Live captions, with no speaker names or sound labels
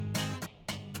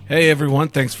Hey everyone,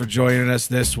 thanks for joining us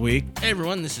this week. Hey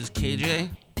everyone, this is KJ,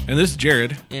 And this is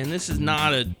Jared. and this is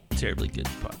not a terribly good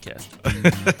podcast.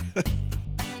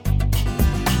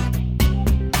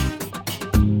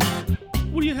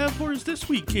 What do you have for us this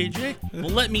week, KJ?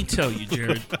 Well, let me tell you,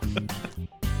 Jared.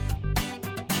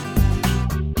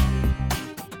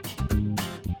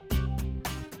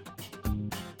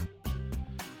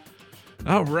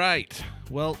 All right.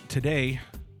 Well, today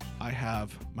I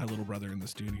have my little brother in the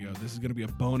studio. This is going to be a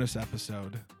bonus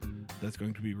episode that's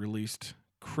going to be released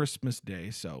Christmas Day.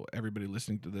 So everybody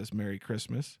listening to this, Merry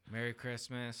Christmas. Merry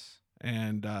Christmas.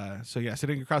 And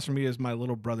sitting across from me is my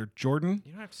little brother, Jordan.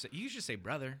 You don't have to say. You should say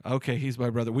brother. Okay, he's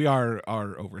my brother. We are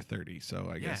over 30,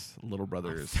 so I guess little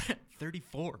brother is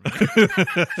 34, man.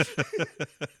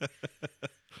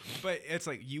 But it's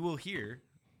like you will hear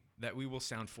that we will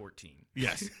sound 14.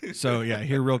 Yes. So yeah,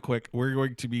 here real quick, we're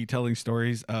going to be telling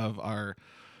stories of our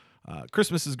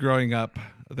Christmases growing up.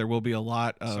 There will be a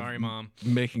lot of Sorry, Mom.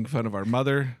 making fun of our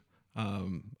mother.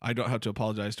 I don't have to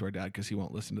apologize to our dad because he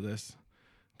won't listen to this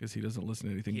because he doesn't listen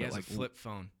to anything. He but has like a flip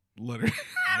phone. Leonard.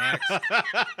 Next.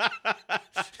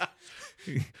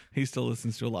 He still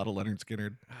listens to a lot of Leonard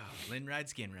Skinner. Oh, Lynn Ride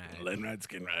Skin Ride. Lynn Ride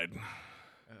Skin Ride.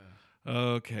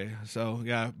 Okay, so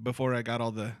yeah, before I got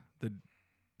all the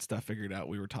stuff figured out,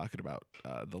 we were talking about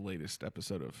the latest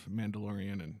episode of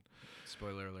Mandalorian and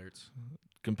Spoiler alerts.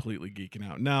 completely geeking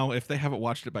out. Now, if they haven't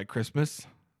watched it by Christmas,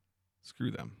 screw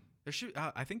them. There should.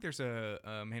 I think there's a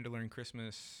Mandalorian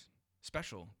Christmas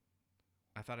special.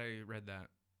 I thought I read that.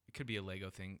 It could be a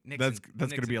Lego thing. That's going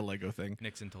to be a Lego thing.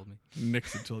 Nixon told me.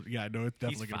 Nixon told, yeah, no, it's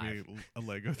definitely He's going to be a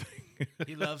Lego thing.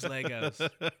 He loves Legos.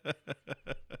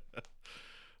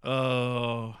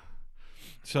 Oh,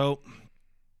 so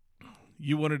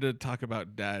you wanted to talk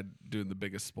about Dad doing the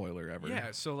biggest spoiler ever? Yeah,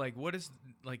 so like what is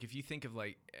like if you think of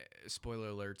like spoiler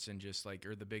alerts and just like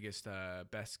or the biggest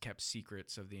best kept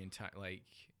secrets of the entire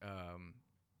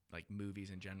like movies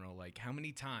in general, like how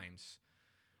many times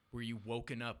were you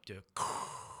woken up to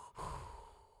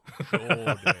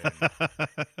Jordan,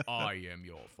 I am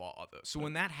your father. So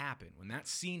when that happened, when that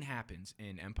scene happens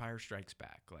in Empire Strikes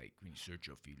Back, like when you search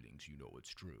your feelings, you know it's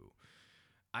true.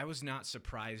 I was not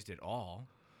surprised at all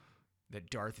that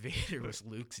Darth Vader was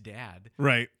Luke's dad.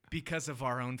 Right. Because of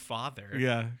our own father.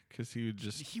 Yeah, because he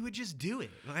would just do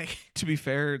it. Like, to be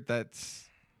fair, that's...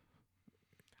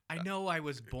 I know I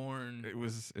was born. It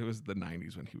was the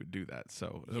 90s when he would do that.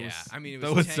 So it Yeah, was, I mean, it that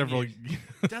was was 10 several. years.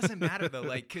 It doesn't matter though,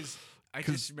 like, because I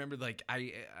just remember, like,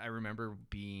 I remember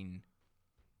being.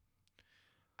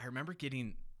 I remember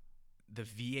getting the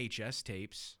VHS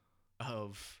tapes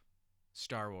of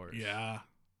Star Wars. Yeah.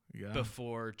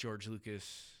 Before George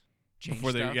Lucas changed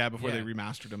Before stuff. they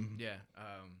remastered him. Yeah.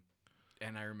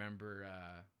 And I remember.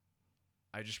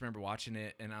 I just remember watching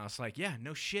it, and I was like, yeah,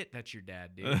 no shit, that's your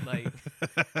dad, dude. Like,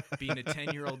 being a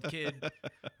 10-year-old kid, I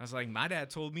was like, my dad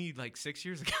told me, like, 6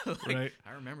 years ago. Like, Right.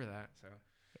 I remember that, so.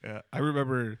 Yeah, I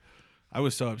remember I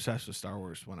was so obsessed with Star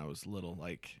Wars when I was little,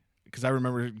 like, because I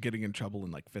remember getting in trouble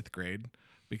in, like, 5th grade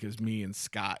because me and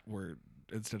Scott were,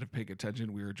 instead of paying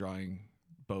attention, we were drawing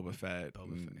Boba Fett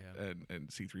and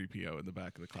C-3PO in the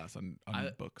back of the class on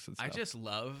books and stuff. I just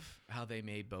love how they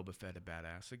made Boba Fett a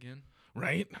badass again.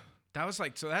 Right? That was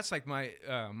like, so that's like my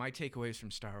takeaways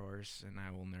from Star Wars, and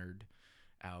I will nerd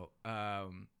out.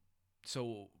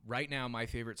 So right now, my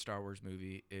favorite Star Wars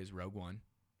movie is Rogue One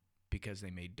because they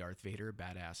made Darth Vader a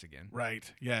badass again. Right.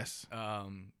 Yes.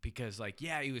 Because like,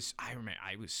 yeah, he was. I remember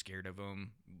I was scared of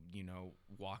him. You know,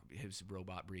 his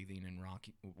robot breathing and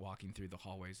walking through the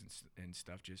hallways and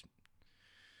stuff.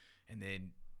 And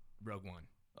then Rogue One.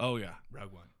 Oh yeah.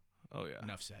 Rogue One. Oh yeah.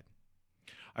 Enough said.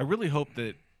 I really hope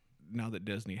that now that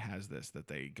Disney has this, that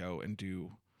they go and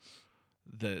do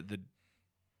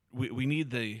we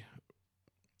need the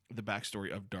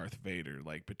backstory of Darth Vader,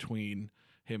 like between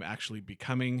him actually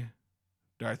becoming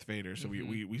Darth Vader. So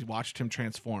we watched him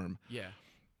transform. Yeah.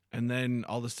 And then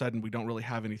all of a sudden we don't really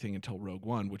have anything until Rogue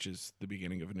One, which is the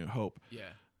beginning of A New Hope.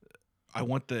 Yeah. I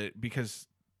want because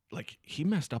like he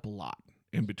messed up a lot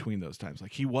in between those times.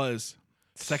 Like he was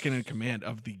second in command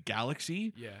of the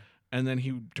galaxy. Yeah. And then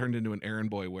he turned into an errand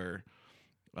boy where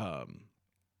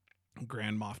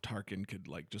Grand Moff Tarkin could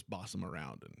like just boss him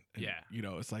around. And yeah. You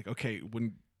know, it's like, okay,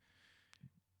 when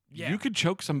yeah. you could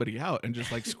choke somebody out and just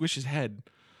like squish his head.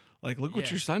 Like, look what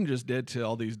your son just did to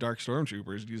all these dark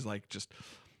stormtroopers. He's like just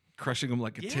crushing them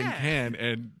like a tin can.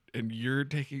 And you're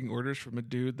taking orders from a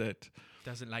dude that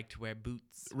doesn't like to wear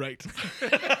boots. Right.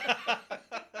 What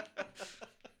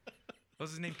was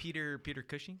his name? Peter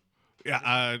Cushing?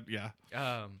 Yeah. Yeah.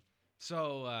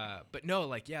 But no,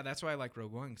 like, yeah, that's why I like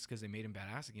Rogue One, because they made him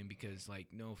badass again. Because, like,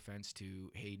 no offense to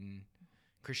Hayden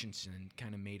Christensen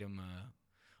kind of made him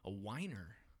a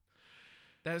whiner.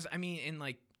 That was, I mean, and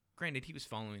like, granted, he was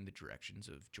following the directions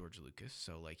of George Lucas,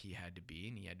 so like he had to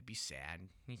be sad.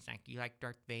 He's like, "You like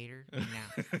Darth Vader?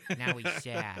 Now he's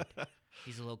sad.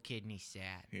 He's a little kid and he's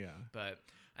sad." Yeah. But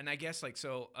and I guess like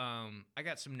so, I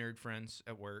got some nerd friends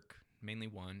at work, mainly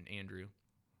one, Andrew.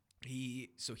 He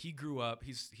grew up.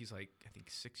 He's like I think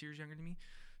 6 years younger than me.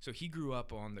 So he grew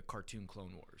up on the cartoon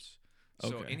Clone Wars.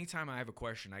 So Okay. anytime I have a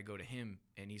question, I go to him,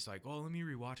 and he's like, "Oh, let me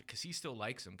rewatch it," because he still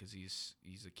likes him because he's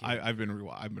a kid. I've been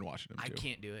watching him too. I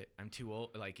can't do it. I'm too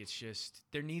old. Like it's just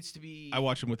there needs to be. I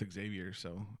watch him with Xavier,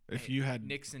 so if you had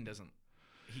Nixon doesn't.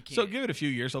 He can't. so give it a few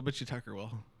years. I'll bet you Tucker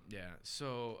will. Yeah.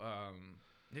 So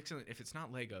Nixon, if it's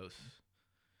not Legos,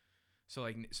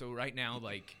 so right now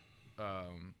like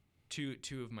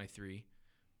two of my three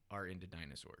are into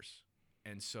dinosaurs,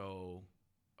 and so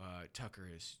Tucker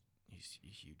he's a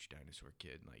huge dinosaur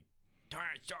kid, like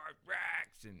Dinosaur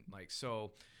Rex, and like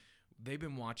so they've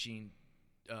been watching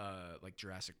like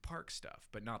Jurassic Park stuff,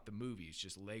 but not the movies,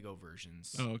 just Lego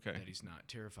versions that he's not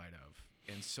terrified of.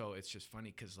 And so it's just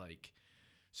funny because like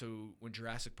so when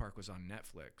Jurassic Park was on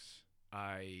Netflix,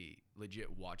 I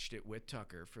legit watched it with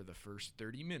Tucker for the first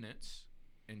 30 minutes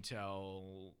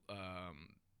until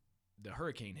the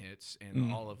hurricane hits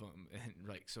and all of them and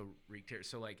like so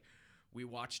like we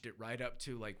watched it right up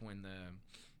to like when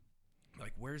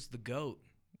like where's the goat?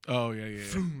 Oh yeah.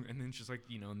 And then just like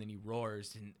and then he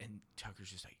roars and Tucker's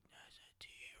just like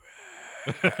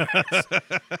that's a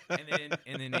T-Rex.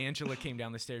 and then Angela came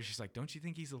down the stairs. She's like, "Don't you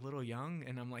think he's a little young?"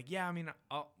 And I'm like, "Yeah, I mean,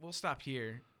 we'll stop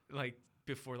here like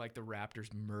before like the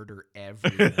Raptors murder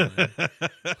everyone."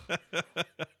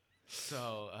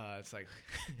 So it's like,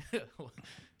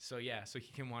 so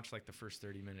he can watch like the first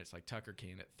 30 minutes like Tucker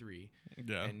can at 3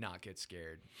 and not get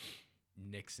scared.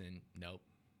 Nixon, nope.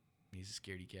 He's a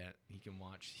scaredy cat. He can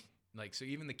watch like, so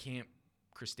even the Camp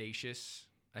Cretaceous,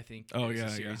 I think is a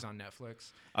series on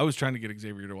Netflix. I was trying to get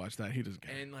Xavier to watch that. He doesn't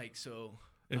care. And like, so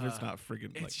if it's not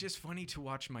friggin' it's just funny to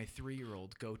watch my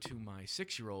 3-year-old go to my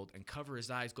 6-year-old and cover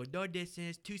his eyes, go, "No, this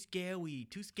is too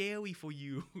scary for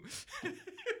you."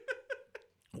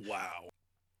 Wow.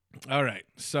 All right.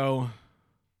 So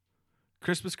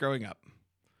Christmas growing up.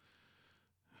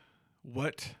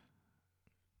 What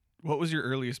was your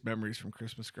earliest memories from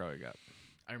Christmas growing up?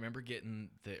 I remember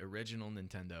getting the original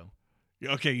Nintendo.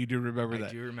 Okay, you do remember that.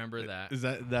 I do remember that. Is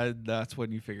that's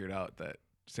when you figured out that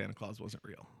Santa Claus wasn't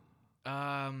real?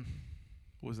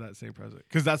 Was that same present?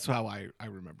 Because that's how I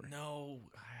remember. No,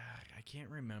 I can't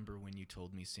remember when you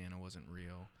told me Santa wasn't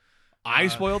real. I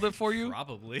spoiled it for you?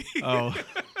 Probably. Oh.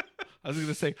 I was going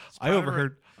to say I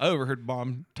overheard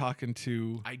Mom talking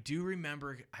to I do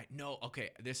remember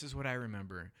this is what I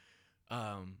remember.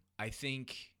 I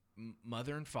think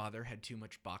Mother and Father had too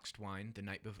much boxed wine the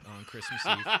night before on Christmas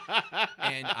Eve.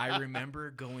 And I remember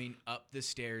going up the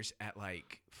stairs at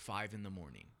like 5 a.m.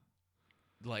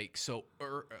 Like so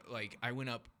like I went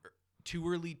up too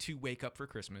early to wake up for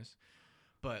Christmas,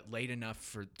 but late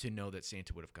enough to know that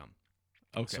Santa would have come.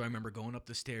 Okay. So I remember going up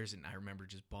the stairs, and I remember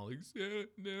just bawling, "Santa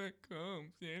didn't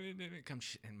come, Santa didn't come."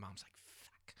 And Mom's like,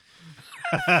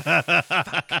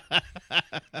 "Fuck,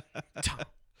 Tom,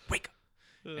 wake up!"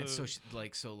 And so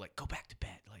go back to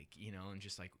bed, like and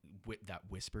just like that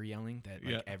whisper yelling that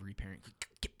like every parent,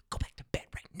 "Go back to bed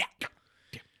right now."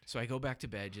 So I go back to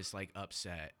bed, just like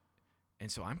upset,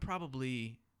 and so I'm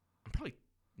probably,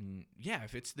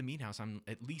 if it's the Meat House, I'm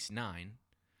at least 9.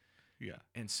 Yeah.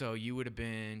 And so you would have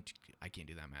been, I can't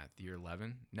do that math. You're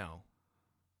 11? No.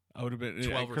 I would have been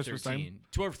 12 or Christmas 13. time.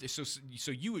 12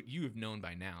 so you have known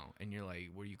by now, and you're like,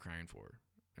 "What are you crying for?"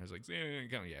 I was like,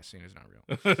 "Yeah, Santa's not real."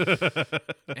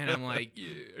 And I'm like,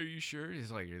 "Are you sure?" He's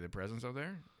like, "Are the presents up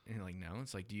there?" And you're like, "No."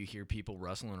 It's like, "Do you hear people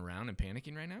rustling around and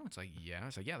panicking right now?" It's like, "Yeah."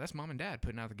 It's like, "Yeah, that's Mom and Dad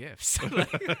putting out the gifts."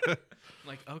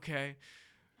 like, okay.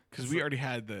 Because we already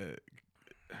had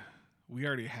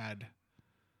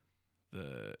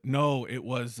no, it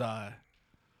was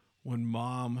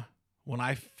when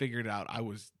I figured out I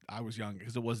was young,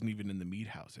 because it wasn't even in the Meat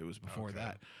House. It was before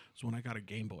that. So when I got a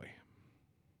Game Boy.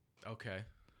 Okay.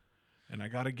 And I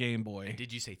got a Game Boy. And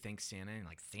did you say thanks, Santa? And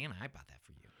like, "Santa, I bought that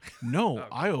for you." No, okay.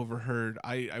 I overheard.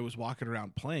 I was walking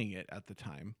around playing it at the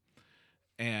time,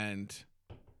 and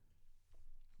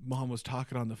Mom was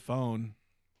talking on the phone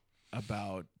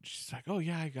about. She's like, "Oh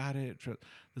yeah, I got it.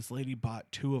 This lady bought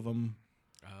 2 of them."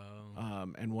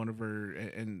 And one of her,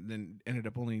 and then ended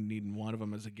up only needing one of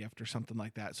them as a gift or something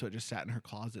like that. So it just sat in her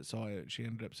closet. So she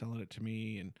ended up selling it to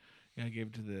me, and I gave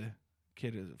it to the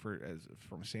kid as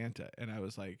from Santa. And I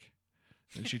was like,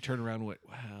 and she turned around and went,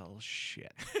 "Well,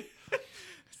 shit."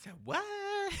 So what?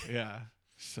 Yeah.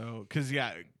 So,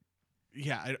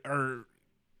 or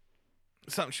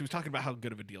something. She was talking about how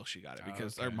good of a deal she got it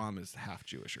because okay. our mom is half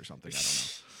Jewish or something. I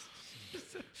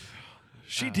don't know.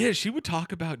 She did. She would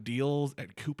talk about deals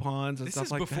and coupons and This stuff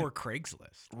is like before that.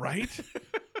 Craigslist. Right?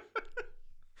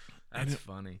 That's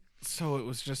funny. So it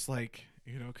was just like,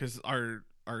 because our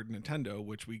Nintendo,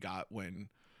 which we got when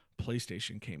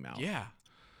PlayStation came out. Yeah.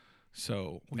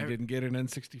 So we didn't get an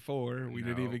N64. We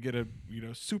didn't No. even get a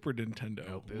Super Nintendo.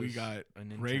 Nope, it we was got a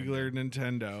Nintendo. regular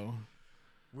Nintendo.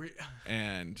 We're-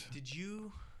 And Did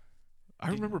you? I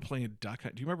remember playing Duck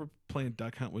Hunt. Do you remember playing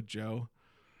Duck Hunt with Joe?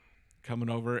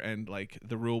 Coming over and like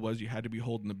the rule was you had to be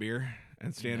holding the beer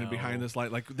and standing behind No. this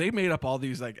light. Like they made up all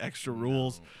these like extra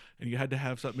rules, and you had to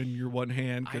have something in your one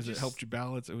hand because it helped you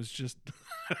balance. It was just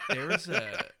There was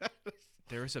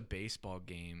a baseball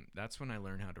game. That's when I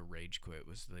learned how to rage quit.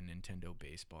 Was the Nintendo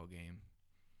baseball game?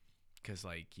 Because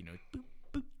boop,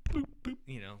 boop, boop, boop.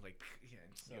 Like yeah.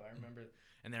 So I remember,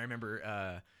 and then I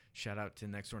remember. Shout out to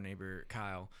next door neighbor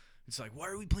Kyle. It's like, why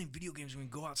are we playing video games when we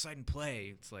can go outside and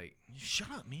play? It's like, shut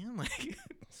up, man. Like,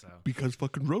 so because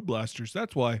fucking Road Blasters.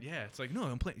 That's why. yeah, it's like, no,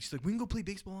 I'm playing. She's like, we can go play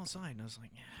baseball outside, and I was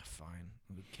like, yeah, fine.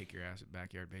 We'll kick your ass at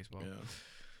backyard baseball. Yeah.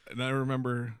 And I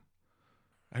remember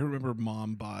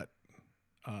Mom bought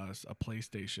us a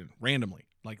PlayStation randomly.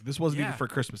 Like this wasn't even Yeah. for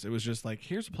Christmas. It was just like,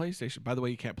 here's a PlayStation. By the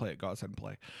way, you can't play it. Go outside and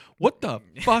play. What the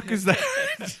fuck is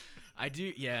that? I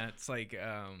do. Yeah, it's like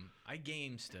I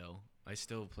game still. I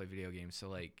still play video games. So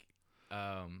like,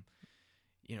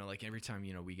 like every time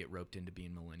we get roped into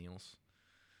being millennials,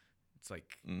 it's like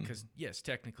because yes,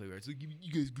 technically, it's like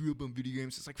you guys grew up on video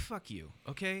games. It's like fuck you,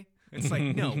 okay? It's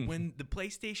like no. When the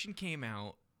PlayStation came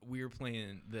out, we were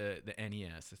playing the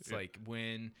NES. It's like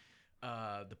when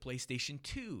the PlayStation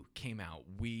 2 came out,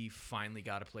 we finally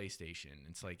got a PlayStation.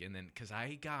 It's like, and then because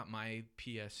I got my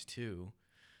PS2,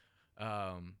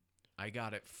 I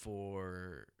got it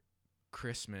for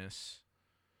Christmas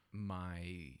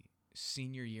my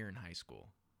senior year in high school,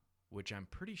 which I'm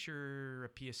pretty sure a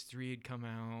PS3 had come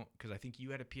out because I think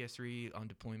you had a PS3 on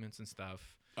deployments and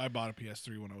stuff. I bought a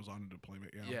PS3 when I was on a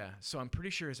deployment. Yeah. Yeah, so I'm pretty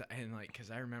sure, because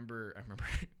I remember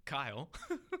Kyle,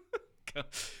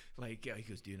 he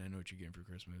goes, dude, I know what you're getting for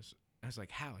Christmas. I was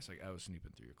like, how? I was like, I was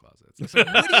snooping through your closets. I was like,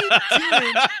 what are you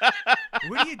doing?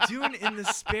 What are you doing in the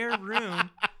spare room?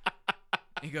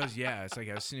 He goes, yeah. It's like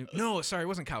I was snooping. No, sorry, it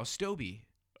wasn't Kyle. Stoby.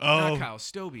 Not Kyle.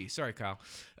 Stoby. Sorry, Kyle.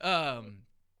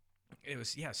 It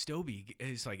was Stoby.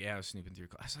 It's like, yeah, I was snooping through your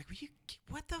closets. I was like,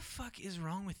 what the fuck is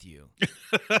wrong with you?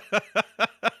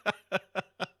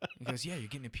 He goes, yeah, you're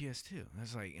getting a PS2. I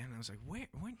was like, where?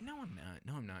 No, I'm not.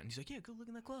 No, I'm not. And he's like, yeah, go look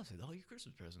in that closet. All your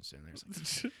Christmas presents in there. I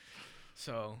was like,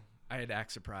 so I had to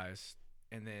act surprised.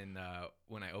 And then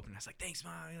when I opened, I was like, thanks,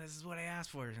 Mom. This is what I asked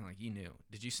for. And like, you knew.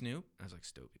 Did you snoop? I was like,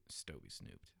 Stoby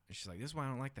snooped. And she's like, this is why I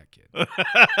don't like that kid.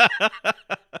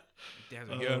 Dad's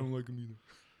like, yeah, I don't like him either.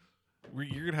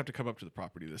 You're going to have to come up to the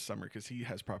property this summer because he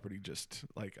has property just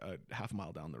like a half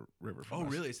mile down the river from us. Oh,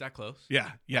 really? Is that close?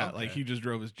 Yeah. Okay. Like he just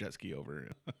drove his jet ski over.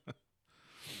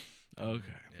 Okay.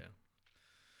 Yeah.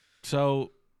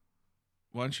 So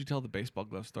why don't you tell the baseball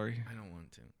glove story? I don't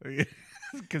want to.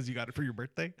 Because you got it for your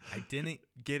birthday? I didn't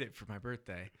get it for my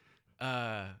birthday.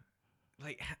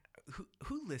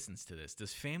 Who listens to this?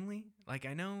 Does family? Like,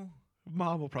 I know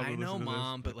Mom will probably listen to this.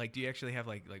 Mom, but like, do you actually have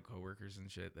like coworkers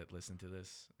and shit that listen to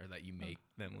this, or that you make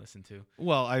them listen to?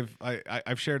 Well,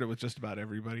 I've shared it with just about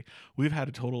everybody. We've had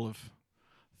a total of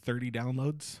 30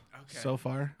 downloads so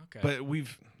far. Okay. But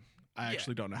I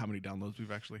actually don't know how many downloads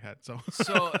we've actually had. So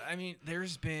I mean,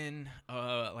 there's been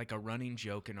like a running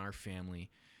joke in our family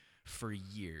for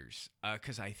years,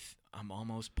 because I'm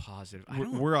almost positive.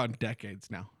 we're on decades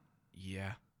now.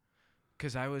 Yeah,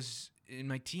 because I was in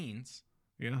my teens.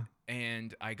 Yeah.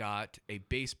 And I got a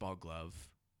baseball glove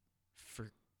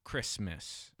for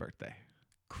Christmas. Birthday.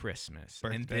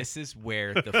 And this is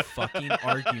where the fucking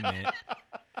argument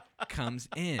comes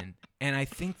in. And I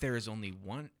think there is only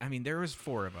one. I mean, there was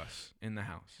 4 of us in the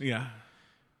house. Yeah.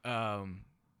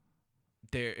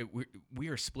 We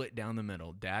are split down the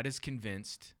middle. Dad is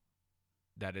convinced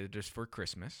that it is for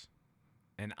Christmas,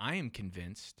 and I am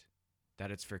convinced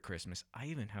that it's for Christmas. I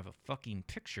even have a fucking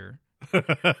picture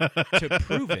to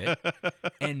prove it.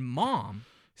 And Mom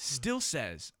still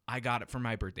says I got it for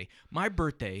my birthday. My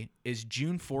birthday is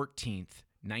June 14th,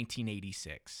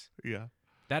 1986. Yeah.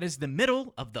 That is the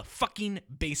middle of the fucking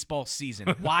baseball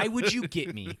season. Why would you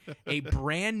get me a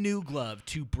brand new glove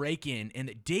to break in?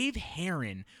 And Dave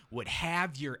Herron would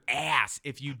have your ass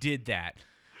if you did that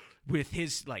with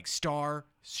his like star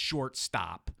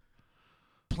shortstop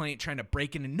trying to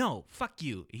break in. And no, fuck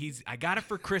you. I got it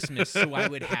for Christmas so I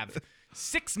would have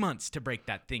 6 months to break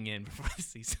that thing in before the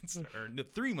season started. Or no,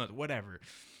 3 months, whatever.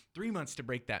 3 months to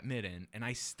break that mid in, and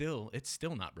it's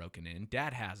still not broken in.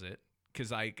 Dad has it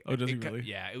because Oh, does he really?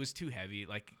 Yeah, it was too heavy.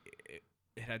 Like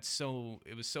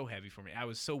it was so heavy for me. I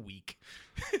was so weak.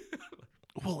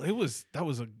 Well, that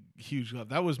was a huge glove.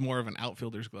 That was more of an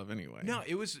outfielder's glove anyway. No,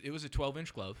 it was a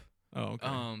 12-inch glove. Oh,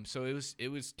 okay. So it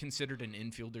was considered an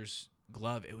infielder's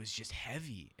glove. It was just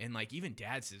heavy, and like even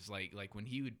Dad says, like when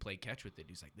he would play catch with it,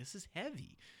 he's like, "This is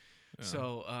heavy." Yeah.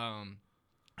 So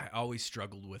I always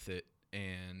struggled with it,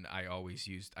 and I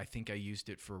think I used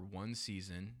it for one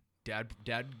season. Dad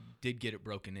did get it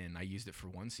broken in. I used it for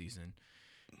one season,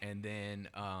 and then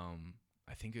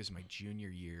I think it was my junior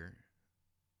year,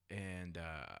 and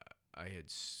I had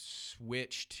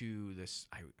switched to this.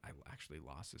 I actually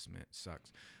lost this mitt.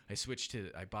 Sucks.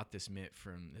 I bought this mitt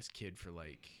from this kid for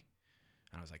like,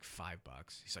 and I was like $5.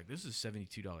 He's like, "This is a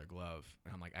 $72 glove,"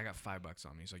 and I'm like, "I got $5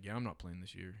 on me." He's like, "Yeah, I'm not playing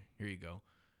this year. Here you go."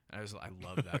 And I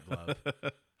love that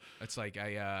glove. It's like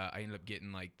I ended up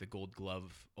getting like the Gold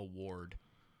Glove award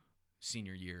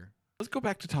senior year. Let's go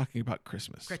back to talking about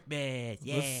Christmas. Christmas,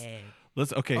 yeah.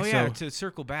 Let's okay. Oh so yeah, to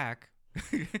circle back.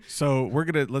 so we're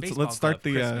gonna Baseball let's start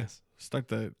glove,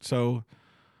 Christmas. so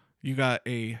you got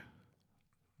a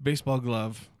baseball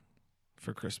glove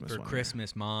for Christmas. For one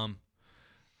Christmas, Mom.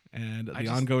 year. And I the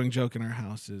just- ongoing joke in our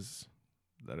house is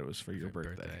that it was for your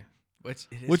birthday. Which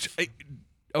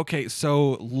Okay,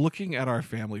 so looking at our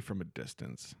family from a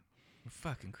distance,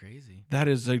 fucking crazy. that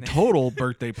is a total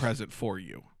birthday present for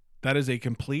you. That is a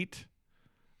complete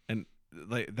and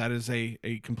that is a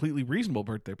completely reasonable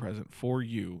birthday present for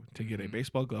you to get a Mhm.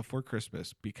 baseball glove for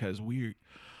Christmas because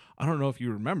I don't know if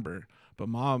you remember, but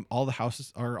Mom, all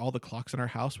the clocks in our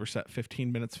house were set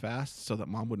 15 minutes fast so that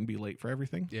Mom wouldn't be late for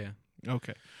everything. Yeah.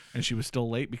 Okay. And she was still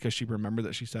late because she remembered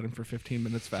that she set him for 15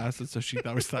 minutes fast, and so she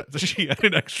always thought that she had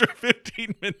an extra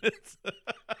 15 minutes.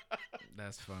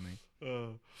 That's funny.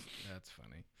 That's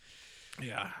funny.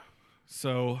 Yeah.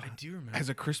 So I do remember. as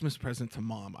a Christmas present to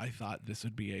Mom, I thought this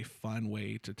would be a fun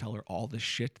way to tell her all the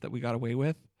shit that we got away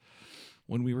with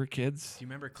when we were kids. Do you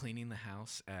remember cleaning the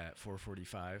house at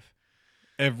 4:45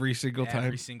 Every single time.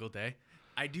 every single day?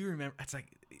 I do remember. It's like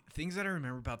things that I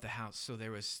remember about the house. So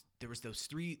there was the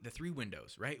three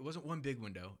windows, right? It wasn't one big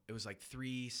window. It was like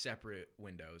three separate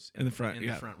windows In the front, in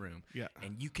yeah. the front room. Yeah.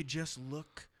 And you could just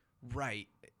look right,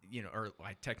 or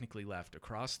I technically left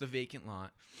across the vacant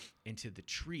lot into the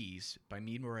trees by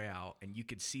Mead Royale, and you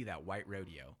could see that white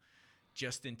rodeo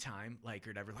just in time, like,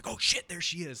 or whatever, like, oh shit, there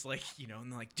she is, like,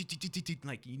 and like,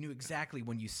 like you knew exactly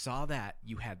when you saw that,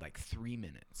 you had like 3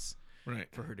 minutes Right.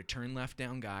 for her to turn left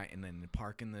down guy and then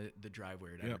park in the driveway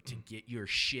or whatever, Yep. to get your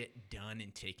shit done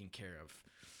and taken care of.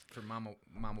 For Mama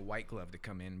White Glove to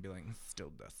come in and be like, "It's still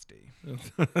dusty."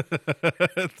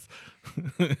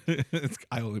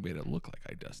 I only made it look like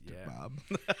I dusted, Yeah.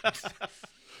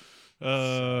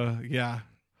 Bob. Yeah.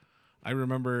 I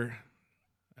remember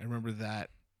that.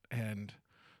 And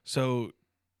so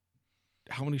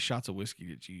how many shots of whiskey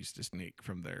did you used to sneak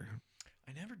from their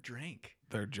I never drank.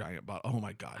 giant bottle? Oh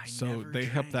my God. I So never they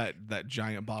kept drank. that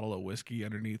giant bottle of whiskey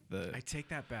underneath I take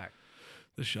that back.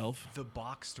 the shelf. The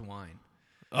boxed wine.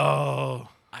 Oh,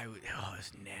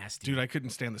 It's nasty. dude, I couldn't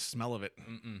stand the smell of it.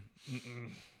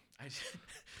 I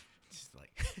just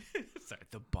like, sorry,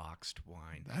 the boxed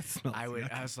wine. That smells I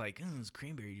yucky. was like, it's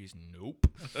cranberry juice. Nope.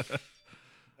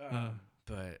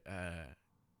 But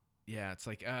yeah, it's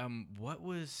like, what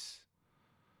was?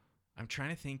 I'm trying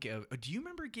to think of. Do you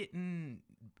remember getting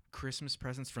Christmas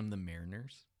presents from the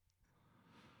Mariners?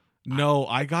 No,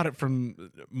 I got it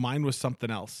from mine was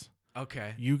something else.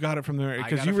 Okay. You got it from there I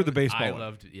because got you it were from the baseball I one.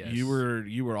 loved. Yes. You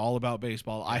were all about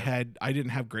baseball. Yeah. I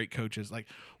didn't have great coaches. Like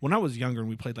when I was younger and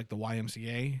we played like the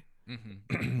YMCA.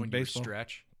 Mm-hmm. When Baseball. you were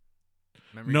Stretch.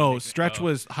 Remember you No, making- Stretch oh.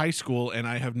 was high school and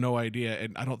I have no idea,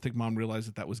 and I don't think Mom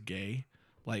realized that was gay.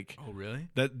 Like Oh really?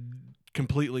 that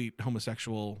completely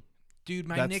homosexual. Dude,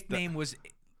 my That's nickname was.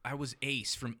 I was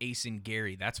Ace from Ace and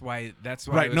Gary. That's why. Right,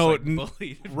 I was no, like, n-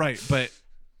 bullied. Right, but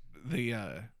the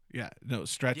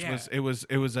Stretch Yeah. was it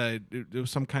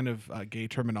was some kind of gay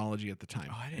terminology at the time.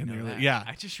 Oh, I And didn't they know were that. like, yeah.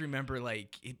 I just remember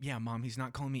like, Mom, he's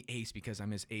not calling me Ace because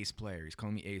I'm his ace player. He's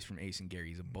calling me Ace from Ace and Gary.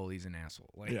 He's a bully. He's an asshole.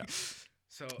 Like, Yeah.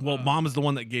 So Well, Mom is the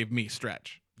one that gave me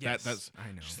Stretch. Yes, That's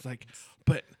I know. she's like,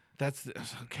 but that's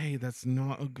okay. That's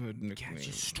not a good nickname. Can't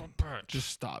just stop it. Just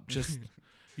stop. Just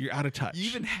you're out of touch. You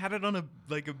even had it on a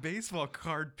baseball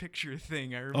card picture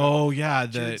thing. I remember. Oh yeah,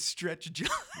 Jared the Stretch John.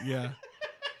 yeah.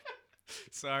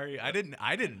 Sorry, I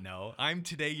didn't know. I'm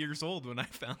today years old when I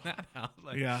found that out.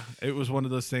 Like, Yeah, it was one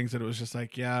of those things that it was just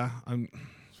like, yeah,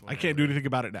 I can't do anything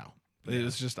about it now. It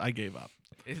was just I gave up.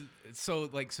 So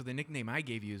the nickname I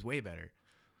gave you is way better.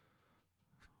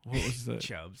 What was the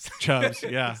Chubbs? Chubbs?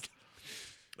 Yeah.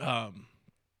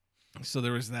 So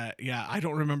there was that. Yeah, I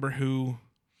don't remember who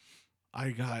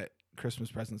I got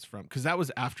Christmas presents from because that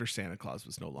was after Santa Claus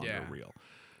was no longer real.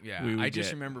 Yeah, We would I just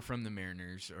get- remember from the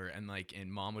Mariners,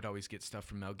 and Mom would always get stuff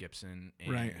from Mel Gibson,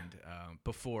 and Right.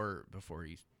 before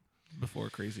he, Before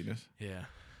craziness. yeah,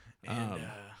 and Um,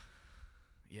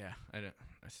 yeah, I don't.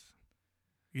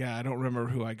 Yeah, I don't remember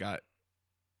who I got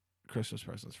Christmas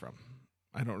presents from.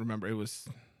 I don't remember. It was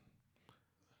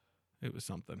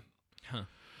something. Huh.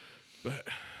 But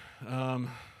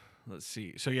let's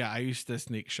see. So yeah, I used to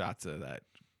sneak shots of that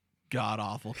god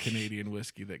awful Canadian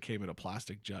whiskey that came in a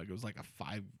plastic jug. It was like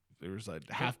there was a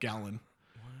half gallon.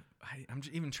 What? I'm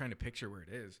even trying to picture where it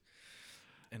is,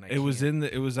 and It was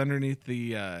underneath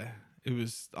the it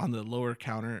was on the lower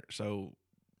counter. So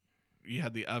you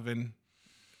had the oven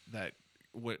that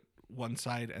went one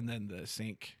side, and then the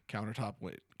sink countertop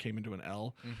came into an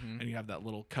L, and you have that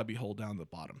little cubby hole down the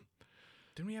bottom.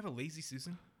 Didn't we have a Lazy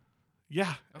Susan?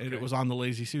 Yeah, and Okay. it was on the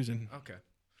Lazy Susan. Okay.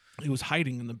 It was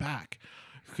hiding in the back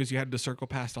because you had to circle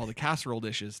past all the casserole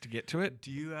dishes to get to it.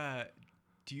 Do you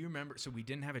remember? So we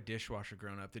didn't have a dishwasher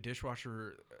growing up. The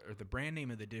dishwasher, or the brand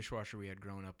name of the dishwasher we had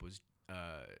growing up was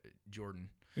Jordan,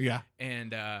 Yeah, and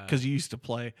because you used to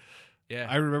play. yeah,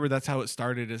 I remember that's how it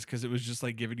started, is because it was just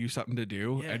like giving you something to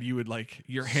do, Yeah. and you would like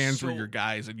your hands were So- your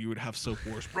guys, and you would have soap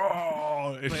wars.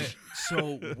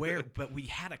 But we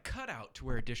had a cutout to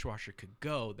where a dishwasher could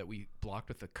go that we blocked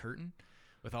with a curtain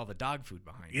with all the dog food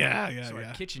behind Yeah, it. yeah, So yeah.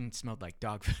 our kitchen smelled like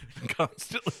dog food.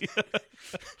 Constantly.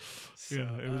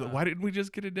 Yeah, it was, why didn't we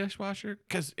just get a dishwasher?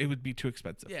 Because it would be too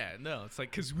expensive. Yeah, no, it's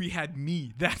like because we had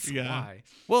me. That's Yeah. why.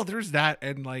 Well, there's that,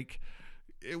 and like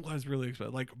it was really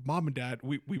expensive. Like mom and dad,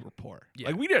 we were poor. Yeah.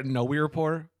 Like we didn't know we were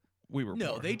poor. We were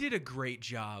No, poor. they did a great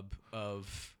job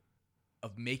of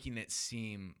making it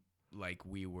seem like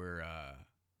we were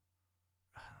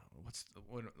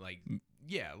like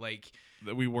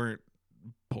That we weren't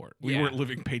poor. We Yeah. weren't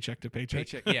living paycheck to paycheck.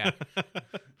 paycheck. Yeah.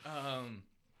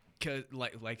 Cause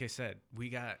like I said, we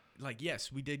got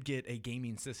yes, we did get a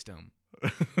gaming system.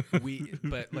 But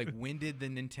when did the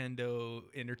Nintendo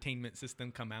Entertainment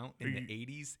System come out? In the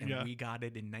 80s, and Yeah. we got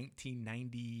it in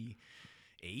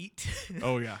 1998.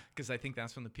 Oh yeah. Because I think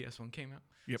that's when the PS1 came out.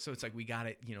 Yep. So it's like we got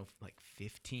it,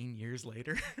 15 years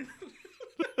later.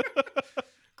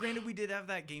 Granted, we did have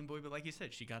that Game Boy, but like you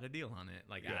said, she got a deal on it.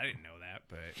 Like, Yep. I didn't know that,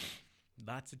 but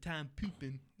lots of time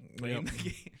pooping playing Yep.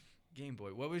 the Game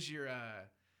Boy. What was your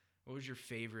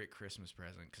favorite Christmas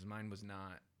present? Because mine was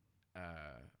not.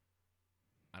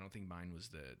 I don't think mine was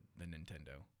the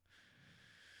Nintendo.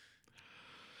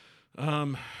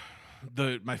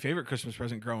 My favorite Christmas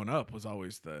present growing up was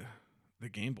always the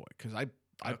Game Boy, because I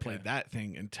Okay. played that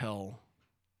thing until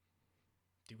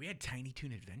Dude, we had Tiny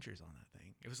Toon Adventures on that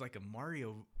thing. It was like a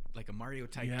Mario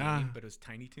type Yeah. game, but it was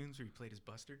Tiny Toons where you played as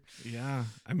Buster. yeah.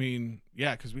 I mean,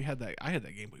 yeah, because we had that. I had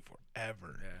that Game Boy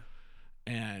forever.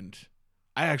 Yeah. And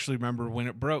I actually remember when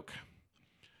it broke,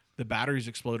 the batteries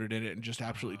exploded in it and just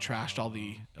absolutely trashed all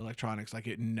the electronics. Like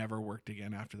it never worked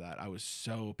again after that. I was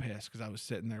so pissed because I was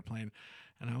sitting there playing,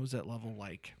 and I was at level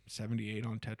like 78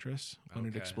 on Tetris when it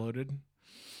Okay. exploded.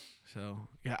 So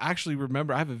yeah, I actually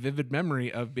remember, I have a vivid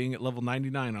memory of being at level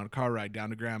 99 on a car ride down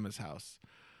to Grandma's house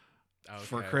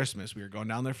for Okay. Christmas. We were going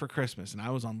down there for Christmas, and I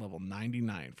was on level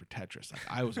 99 for Tetris. Like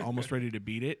I was almost ready to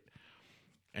beat it.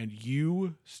 And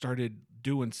you started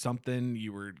doing something.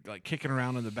 You were like kicking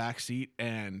around in the back seat,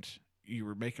 and you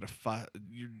were making a fuss.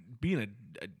 You're being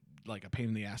like a pain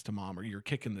in the ass to mom, or you're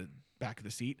kicking the back of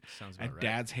the seat. Sounds And about right.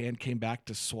 Dad's hand came back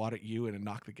to swat at you, and it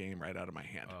knocked the game right out of my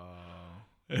hand. Oh.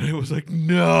 And it was like,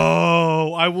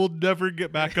 no, I will never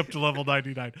get back up to level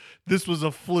 99. This was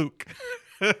a fluke.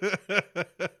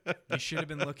 You should have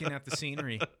been looking at the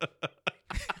scenery.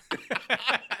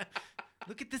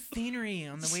 Look at the scenery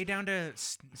on the way down to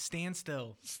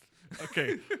Standstill.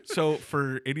 Okay, so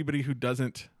for anybody who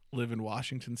doesn't live in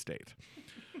Washington State,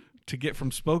 to get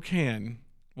from Spokane,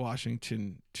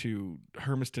 Washington to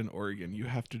Hermiston, Oregon, you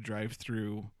have to drive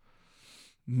through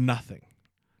nothing.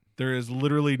 There is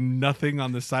literally nothing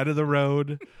on the side of the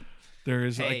road. There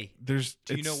is Hey, do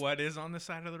Do you know what is on the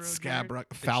side of the road? Scab Jared? Rock,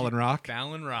 That Fallon you- Rock.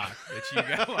 Fallon Rock. That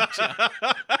you gotta watch out.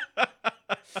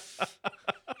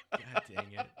 God dang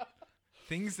it.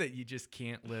 Things that you just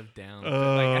can't live down. But,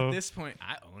 like Oh. at this point,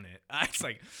 I own it. It's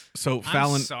like, So I'm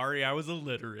Fallon sorry, I was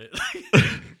illiterate.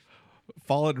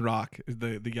 Fallen Rock,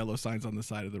 the yellow signs on the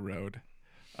side of the road.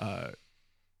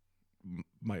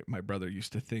 My brother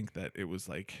used to think that it was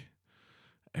like,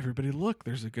 everybody look,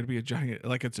 there's going to be a giant,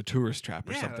 like it's a tourist trap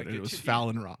or Yeah, something. like and it it was should be.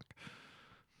 Fallon Rock.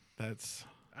 That's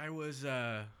I was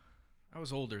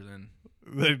older than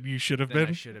That you should have I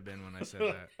been. should have been when I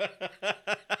said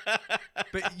that.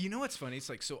 But you know what's funny? It's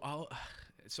like so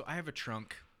I have a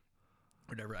trunk,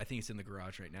 or whatever. I think it's in the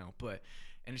garage right now.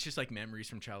 And it's just like memories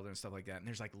from childhood and stuff like that. And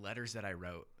there's like letters that I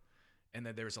wrote, and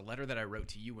then there was a letter that I wrote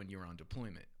to you when you were on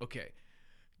deployment. Okay,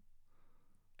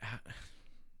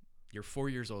 you're 4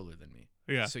 years older than me.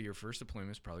 Yeah. So your first deployment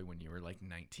was probably when you were like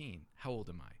 19. How old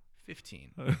am I?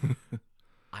 15.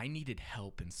 I needed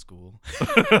help in school.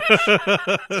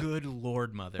 Good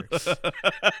Lord, mother.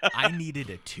 I needed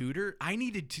a tutor. I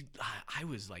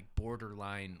was like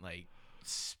borderline, like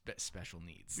special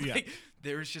needs. Yeah. Like,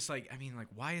 there was just like, I mean, like,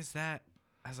 why is that?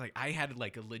 I was like, I had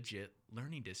like a legit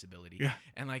learning disability. Yeah.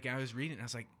 And like, I was reading, and I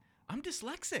was like, I'm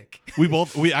dyslexic.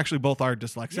 We actually both are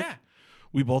dyslexic. Yeah.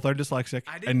 We both are dyslexic,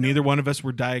 I didn't and know- neither one of us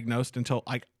were diagnosed until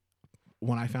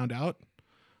when I found out,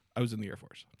 I was in the Air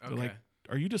Force. They're Okay. like,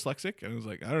 "Are you dyslexic?" And I was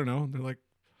like, "I don't know." They're like,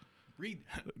 Read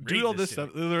 "Do all this to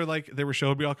stuff." me. They're like, they were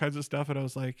showing me all kinds of stuff, and I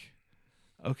was like,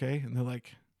 "Okay." And they're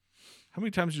like, "How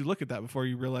many times did you look at that before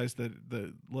you realized that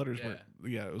the letters Yeah. weren't?"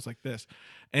 Yeah, it was like this,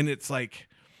 and it's like,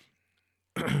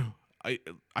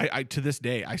 I to this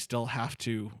day I still have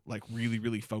to like really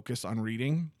really focus on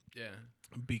reading. Yeah.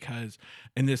 Because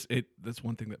that's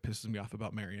one thing that pisses me off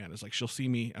about Marianne is like she'll see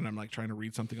me and I'm like trying to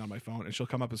read something on my phone and she'll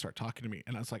come up and start talking to me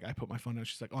and I was like I put my phone down.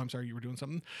 She's like, "Oh, I'm sorry, you were doing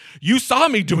something." You saw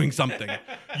me doing something.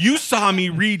 You saw me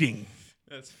reading.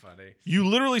 That's funny. You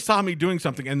literally saw me doing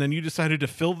something and then you decided to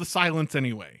fill the silence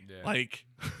anyway. Yeah. Like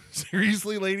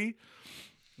seriously, lady.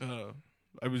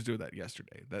 I was doing that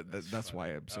yesterday. That's why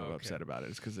I'm so Oh, okay. upset about it.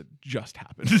 It's because it just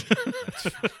happened.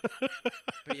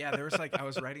 But yeah, there was like I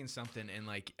was writing something and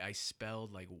like I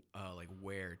spelled like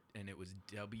where and it was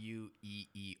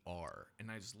WEER and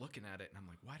I was looking at it and I'm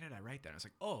like, why did I write that? And I was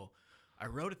like, oh, I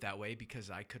wrote it that way because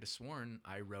I could have sworn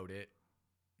I wrote it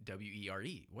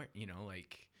WERE. Where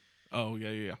like Oh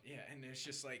yeah. yeah, and it's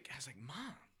just like I was like,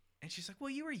 Mom, and she's like, well,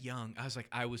 you were young. I was like,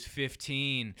 I was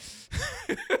 15.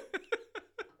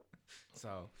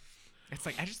 So. It's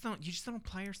like you just don't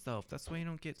apply yourself. That's why you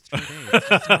don't get straight A's. You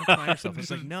just don't apply yourself. It's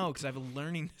like no, because I have a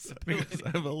learning disability. Because I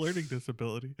have a learning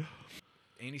disability.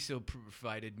 Andy still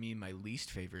provided me my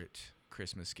least favorite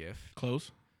Christmas gift.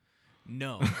 Close.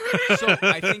 No, so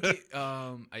I think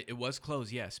it was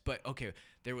clothes, yes. But okay,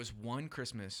 there was one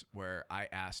Christmas where I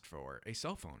asked for a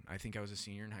cell phone. I think I was a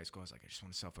senior in high school. I was like, I just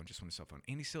want a cell phone, just want a cell phone.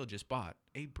 Andy still just bought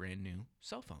a brand new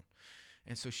cell phone,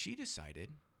 and so she decided.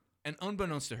 And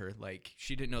unbeknownst to her, like,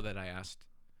 she didn't know that I asked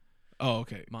Oh,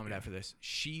 okay. Mom and Dad for this.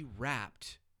 She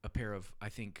wrapped a pair of, I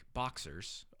think,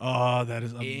 boxers Oh, that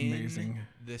is amazing.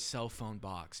 in the cell phone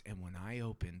box. And when I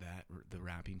opened the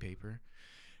wrapping paper,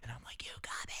 and I'm like, you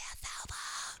got me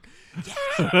a cell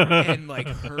phone. Yeah. And, like,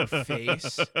 her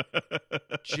face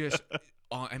just,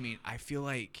 I mean, I feel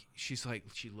like she's like,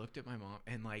 she looked at my mom,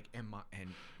 and, like, and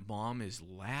Mom is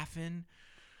laughing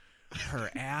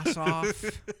her ass off.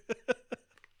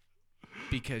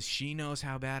 Because she knows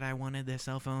how bad I wanted this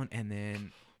cell phone, and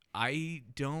then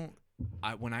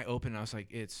when I opened, I was like,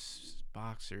 "It's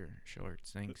boxer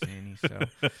shorts, thanks, Annie." So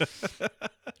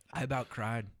I about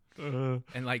cried,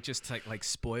 and like just like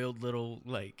spoiled little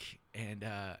like, and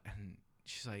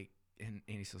she's like, and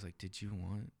Annie was like, "Did you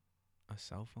want a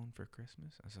cell phone for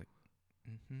Christmas?" I was like,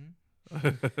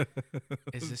 "Mm-hmm."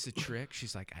 Is this a trick?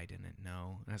 She's like, I didn't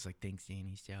know. And I was like, thanks,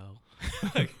 Annie. So,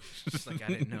 like, just like I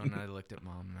didn't know, and I looked at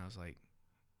Mom, and I was like.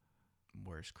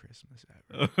 Worst Christmas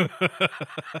ever.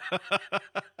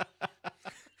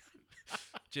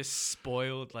 Just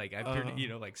spoiled, like I've heard,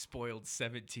 like spoiled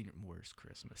 17 worst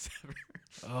Christmas ever.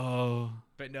 Oh.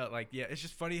 But no, like yeah, it's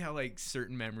just funny how like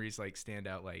certain memories like stand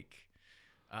out. Like,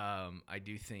 I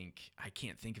do think I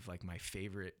can't think of like my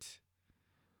favorite,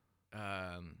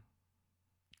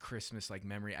 Christmas like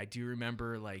memory. I do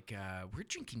remember like we're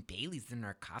drinking Baileys in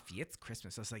our coffee. It's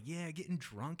Christmas. I was like, yeah, getting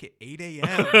drunk at 8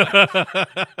 a.m.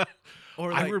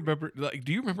 Or like, I remember. Like,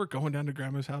 do you remember going down to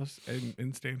Grandma's house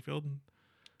in Stanfield?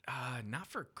 not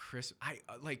for Christmas. I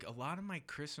like a lot of my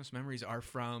Christmas memories are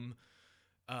from,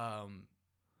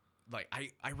 like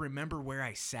I remember where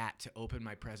I sat to open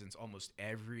my presents almost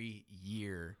every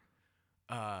year,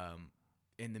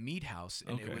 in the mead house,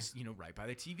 and Okay. it was right by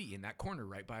the TV in that corner,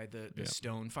 right by the Yep.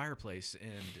 stone fireplace,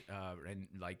 and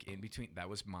like in between. That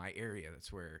was my area.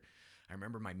 That's where I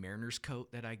remember my Mariners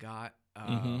coat that I got,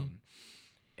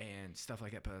 and stuff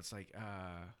like that. But it's like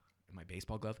my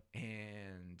baseball glove,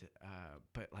 and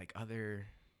but like other.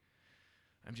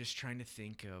 I'm just trying to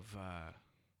think of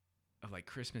like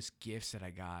Christmas gifts that I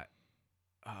got,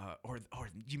 or do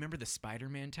you remember the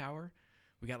Spider-Man tower?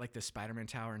 we got like the Spider-Man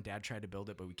tower, and Dad tried to build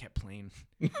it, but we kept playing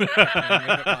with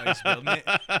it while he was building it.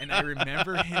 And I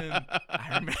remember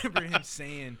him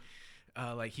saying,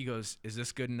 like, he goes, "Is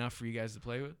this good enough for you guys to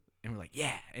play with?" And we're like,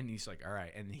 "Yeah." And he's like, "All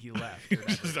right." And he left. Or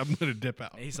whatever. I'm gonna dip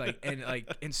out. And he's like,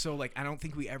 and so like, I don't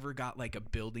think we ever got like a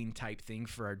building type thing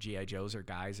for our GI Joes or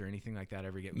guys or anything like that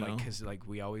ever get No. like, because like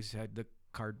we always had the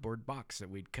cardboard box that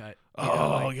we'd cut.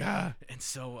 Yeah. And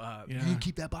so Yeah. you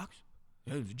keep that box.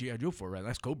 Yeah, it's a GI Joe fort, right?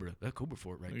 That's Cobra. That's Cobra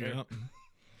fort right there. Yeah.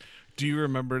 Do you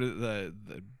remember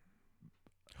the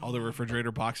all the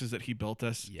refrigerator boxes that he built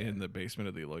us Yeah. in the basement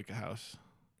of the Eloika house?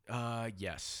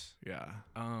 Yes. Yeah.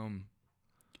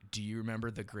 Do you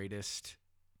remember the greatest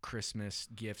Christmas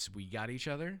gifts we got each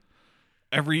other?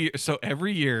 Every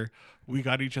year we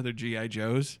got each other GI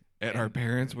Joes, and our And-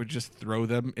 parents would just throw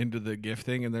them into the gift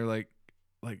thing, and they're like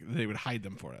they would hide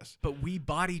them for us. But we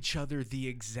bought each other the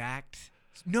exact.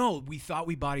 No, we thought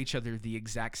we bought each other the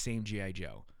exact same GI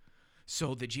Joe.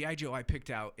 So the GI Joe I picked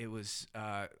out, it was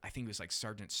I think it was like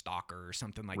Sergeant Stalker or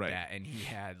something like Right. that, and he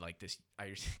had like this.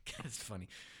 It's funny.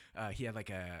 He had like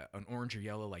an orange or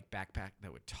yellow like backpack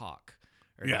that would talk,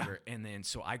 or Yeah. whatever. And then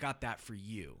so I got that for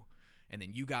you, and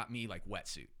then you got me like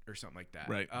wetsuit or something like that.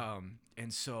 Right.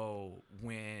 And so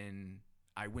when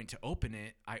I went to open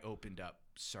it, I opened up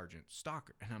Sergeant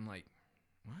Stalker, and I'm like,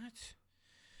 "What?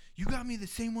 You got me the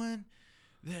same one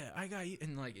that I got you?"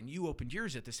 And like, and you opened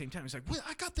yours at the same time. It's like, "Well,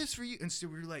 I got this for you." And so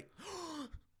we were like,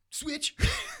 "Switch."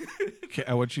 Okay,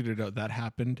 I want you to know that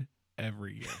happened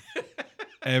every year,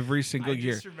 every single I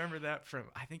year. just remember that from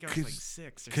I think I was like 'Cause-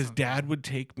 6. Because Dad would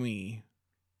take me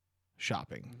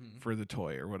shopping Mhm. for the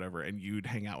toy or whatever, and you'd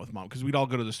hang out with Mom because we'd all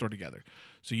go to the store together.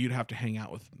 So you'd have to hang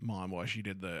out with Mom while she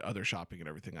did the other shopping and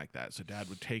everything like that. So Dad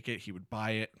would take it, he would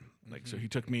buy it. Like so, he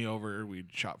took me over.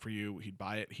 We'd shop for you. He'd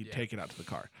buy it. He'd Yeah. take it out to the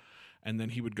car, and then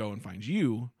he would go and find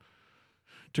you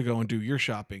to go and do your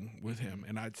shopping with him,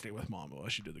 and I'd stay with Mom while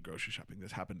she did the grocery shopping.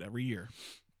 This happened every year,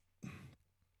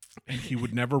 and he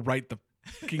would never write the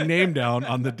fucking name down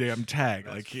on the damn tag.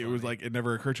 That's Like it was funny. like it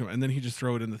never occurred to him, and then he'd just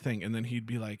throw it in the thing, and then he'd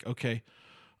be like, okay.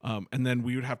 And then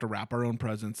we would have to wrap our own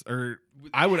presents, or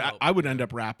I would end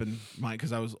up wrapping mine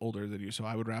because I was older than you, so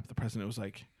I would wrap the present. It was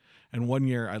like, and one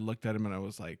year I looked at him and I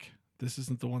was like, "This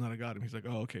isn't the one that I got him." He's like,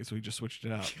 "Oh, okay." So he just switched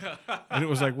it out, and it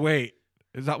was like, "Wait,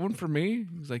 is that one for me?"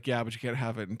 He's like, "Yeah, but you can't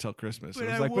have it until Christmas." But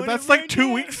I was I like, "But want that's it like right 2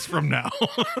 now." weeks from now."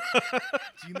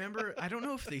 Do you remember? I don't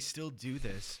know if they still do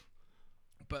this,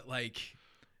 but like,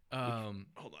 Hold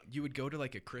on, you would go to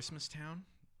like a Christmas town.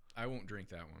 I won't drink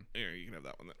that one. here you can have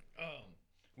that one then.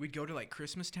 We'd go to like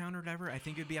Christmas town or whatever. I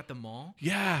think it'd be at the mall,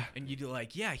 Yeah, and you'd be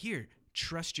like, "Yeah, here,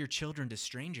 trust your children to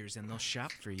strangers, and they'll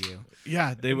shop for you."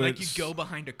 yeah, they would Like you'd go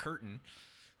behind a curtain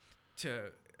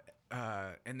to.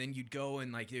 And then you'd go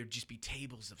and like there would just be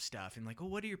tables of stuff and like, "Oh,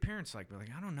 what are your parents like?" We're like,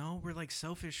 "I don't know. We're like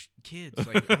selfish kids."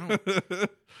 Like, I don't.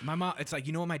 My mom. It's like,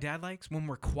 you know what my dad likes? When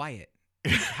we're quiet.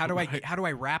 How do Right.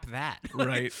 I wrap that?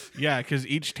 Right. Yeah, because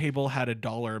each table had a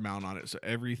dollar amount on it, so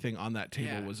everything on that table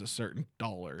Yeah. was a certain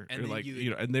dollar. And Or then like you- you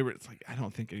know, and they were. It's like I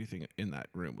don't think anything in that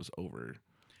room was over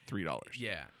 $3.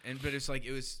 Yeah, but it's like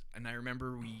it was, and I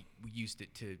remember we used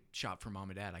it to shop for Mom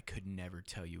and Dad. I could never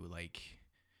tell you like.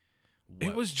 It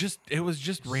what was just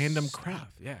random stuff.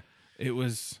 crap. Yeah, It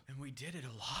was and we did it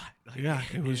a lot. Like, yeah.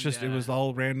 It was and, just it was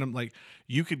all random. Like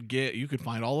you could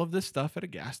find all of this stuff at a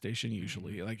gas station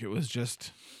usually. Like it was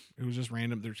just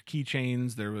random. There's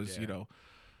keychains. There was Yeah.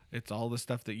 it's all the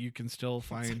stuff that you can still It's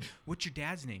like, find. what's your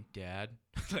dad's name, Dad?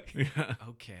 Like, Yeah.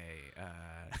 okay.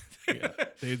 Yeah.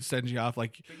 They'd send you off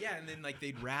like But yeah, and then like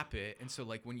they'd wrap it, and so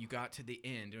like when you got to the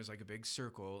end, it was like a big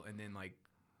circle, and then like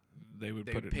they would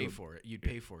they put would it. pay for it. You'd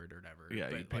pay for it or whatever. Yeah,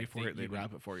 But, you'd pay like, for it. They'd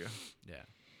wrap it for you. Yeah.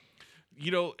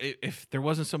 You know, if there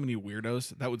wasn't so many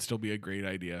weirdos, that would still be a great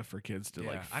idea for kids to Yeah,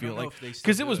 like I feel don't know like, if they still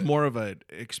because it do was it. more of an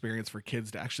experience for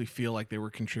kids to actually feel like they were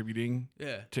contributing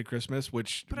Yeah. to Christmas,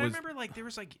 which But I was remember like there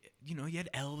was like you had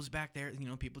elves back there,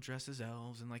 people dressed as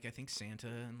elves, and like I think Santa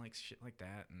and like shit like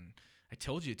that. And I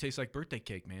told you it tastes like birthday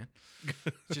cake, man.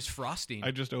 It's just frosting.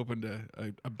 I just opened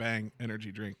a Bang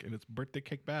energy drink and it's birthday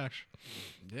cake bash,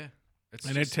 Yeah. It's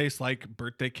and just, it tastes like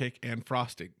birthday cake and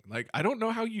frosting. Like I don't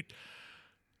know how you.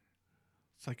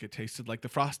 It's like it tasted like the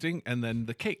frosting, and then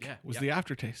the cake Yeah, was yuck. the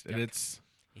aftertaste, and Yuck.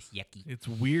 it's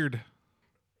yucky. weird.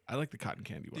 I like the cotton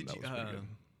candy one. Did That you, was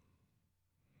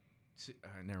pretty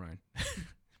good. Never mind.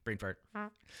 Brain fart.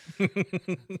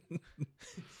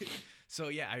 So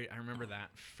yeah, I remember that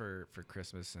for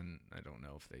Christmas, and I don't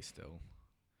know if they still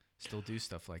do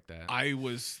stuff like that. I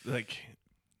was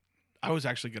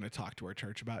actually going to talk to our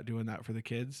church about doing that for the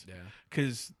kids, Yeah.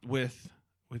 because with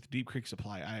Deep Creek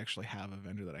Supply, I actually have a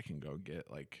vendor that I can go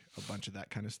get like a bunch of that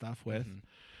kind of stuff with, Mhm.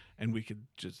 and we could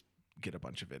just get a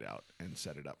bunch of it out and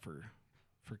set it up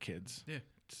for kids. Yeah.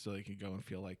 So they could go and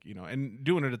feel like, and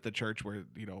doing it at the church where,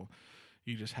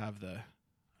 you just have the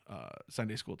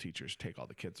Sunday school teachers take all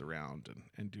the kids around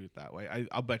and do it that way.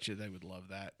 I'll bet you they would love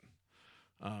that.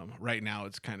 Right now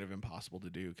it's kind of impossible to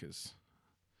do because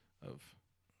of,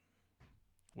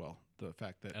 the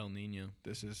fact that El Nino.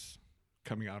 this is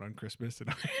coming out on Christmas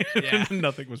and Yeah.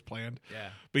 nothing was planned. Yeah.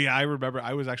 But yeah, I remember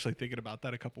I was actually thinking about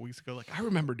that a couple weeks ago. Like I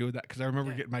remember doing that because I remember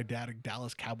Yeah. getting my dad a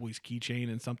Dallas Cowboys keychain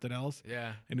and something else.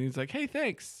 Yeah. And he's like, "Hey,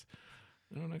 thanks."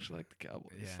 I don't actually like the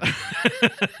Cowboys.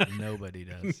 Yeah. Nobody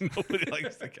does. Nobody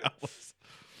likes the Cowboys.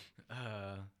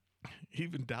 Uh,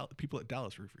 Even people at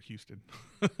Dallas root for Houston.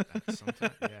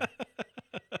 sometimes, yeah.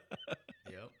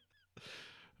 Yep.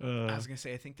 I Uh, was gonna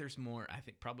say, I think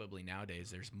probably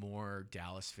nowadays there's more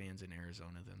Dallas fans in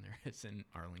Arizona than there is in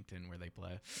Arlington where they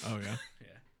play. oh yeah.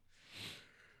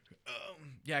 Yeah.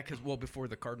 Yeah, because before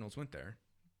the Cardinals went there,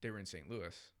 they were in St.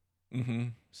 Louis. Mm-hmm.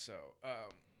 So,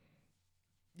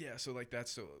 yeah, so like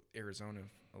that's so Arizona.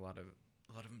 A lot of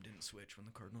them didn't switch when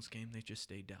the Cardinals came. They just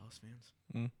stayed Dallas fans.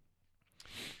 Mm.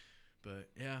 But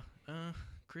yeah,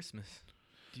 Christmas.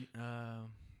 I'm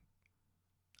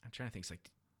trying to think. It's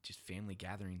like just family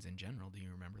gatherings in general. Do you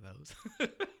remember those?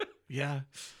 Yeah.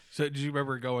 So did you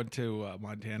remember going to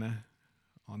Montana?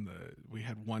 We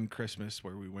had one Christmas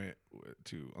where we went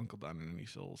to Uncle Don and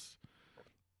Anissel's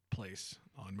place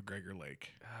on McGregor Lake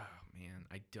Oh man,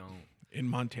 I don't. in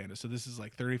Montana. So this is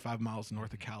like 35 miles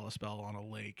north of Kalispell on a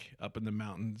lake up in the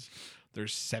mountains.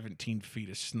 There's 17 feet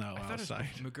of snow I thought outside.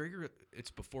 McGregor.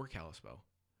 It's before Kalispell.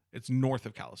 It's north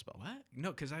of Kalispell. What?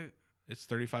 No, because It's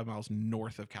 35 miles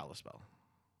north of Kalispell.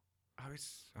 I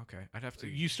was okay. I'd have to.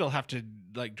 You still have to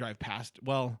like drive past.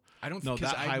 Well, I don't no, 'cause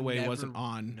that I've highway wasn't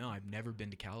on. No, I've never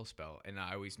been to Kalispell, and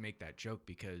I always make that joke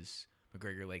because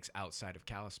McGregor Lake's outside of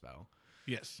Kalispell,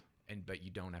 Yes. but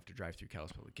you don't have to drive through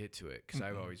Kalispell to get to it. Because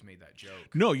I've always made that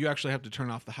joke. No, you actually have to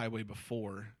turn off the highway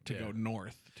before to Yeah. go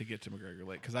north to get to McGregor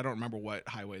Lake because I don't remember what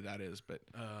highway that is, but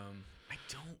I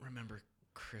don't remember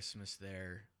Christmas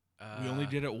there. we only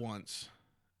did it once,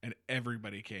 and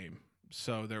everybody came.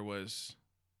 So there was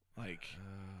like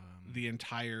the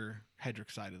entire Hedrick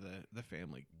side of the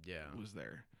family yeah, was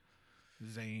there.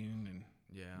 Zane and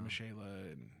yeah. Michaela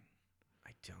and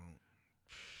I don't.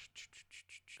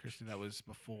 Christy. That was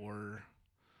before.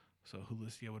 So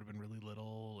Julicia would have been really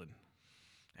little, and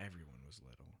Everyone was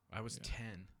little. I was Yeah.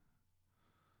 10.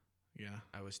 yeah,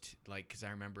 I was because I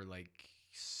remember like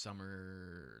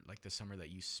the summer that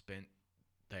you spent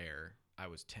there. I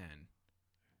was 10.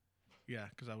 yeah,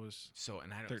 because I was So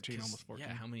and I don't 13, 'cause, almost 14.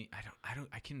 Yeah, how many?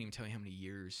 I can't even tell you how many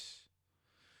years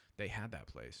they had that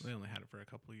place. they only had it for a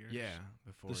couple of years. Yeah,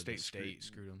 before The state screwed-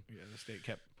 screwed them. Yeah, the state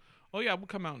kept. Oh yeah, we'll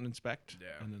come out and inspect.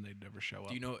 Yeah. and then they'd never show up.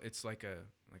 Do you know it's like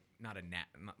not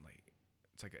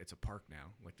it's a park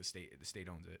now. Like the state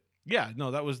owns it. Yeah, no,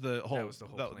 that was the whole. That was the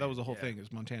whole that was the whole plan, yeah. thing.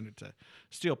 Is Montana to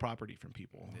steal property from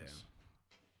people? Yeah. It's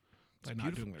It's by a not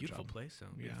beautiful, doing their beautiful job. place. So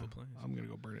Yeah, beautiful place. I'm gonna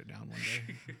go burn it down one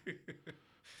day.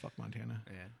 Fuck Montana.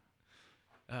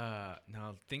 Yeah.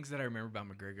 No, things that I remember about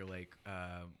McGregor Lake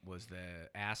was the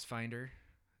ass finder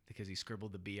because he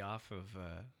scribbled the B off of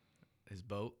his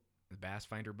boat, the bass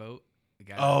finder boat. The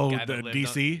guy, Oh, guy that the lived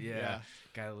DC? on, Yeah.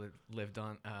 guy that lived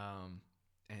on.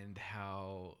 And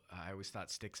how I always thought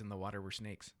sticks in the water were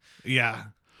snakes.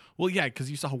 Yeah. Well, yeah,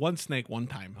 because you saw one snake one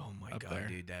time. Oh my up God, there,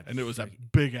 dude, that and it was a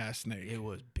freaking- big ass snake. It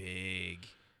was big.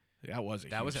 That was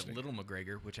That was huge at snake. Little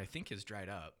McGregor, which I think has dried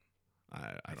up.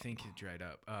 I I don't think know. it dried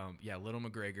up. Yeah, Little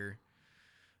McGregor.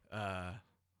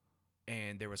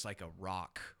 And there was like a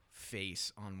rock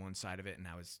face on one side of it, and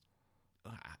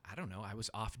I don't know. I was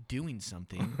off doing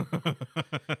something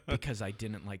because I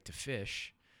didn't like to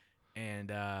fish,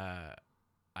 and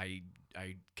I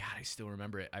still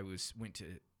remember it. I went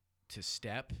to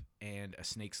step, and a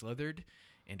snake slithered,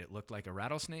 and it looked like a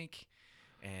rattlesnake,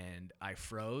 and I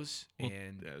froze, Well,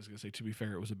 and I was gonna say, to be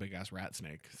fair, it was a big ass rat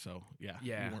snake. So yeah,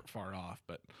 Yeah. you weren't far off.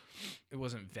 But it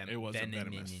wasn't It wasn't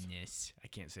venomous. venomous. I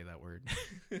can't say that word.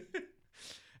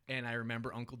 And I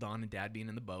remember Uncle Don and Dad being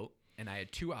in the boat, and I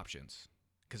had two options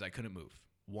because I couldn't move.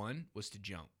 One was to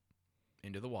jump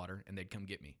into the water, and they'd come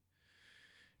get me,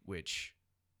 which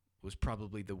was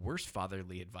probably the worst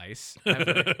fatherly advice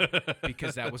ever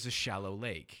because that was a shallow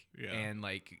lake. Yeah. And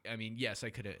yes,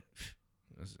 I could have.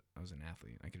 I was an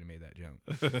athlete. I could have made that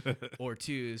jump. Or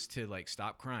two is to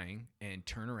stop crying and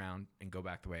turn around and go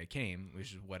back the way I came,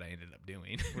 which is what I ended up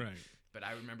doing. right. But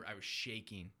I remember I was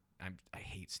shaking. I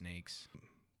hate snakes.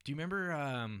 Do you remember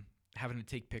having to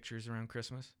take pictures around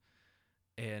Christmas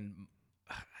and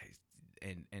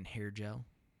hair gel?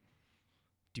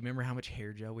 Do you remember how much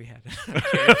hair gel we had?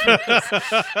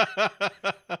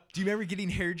 Do you remember getting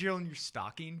hair gel in your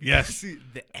stocking? Yes.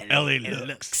 The LA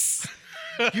looks.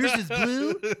 Yours is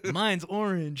blue. Mine's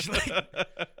orange. Like,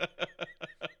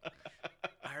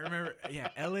 I remember,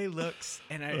 LA looks,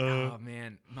 and oh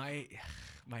man, my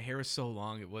hair was so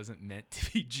long it wasn't meant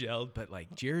to be gelled, but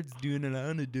like Jared's doing it, I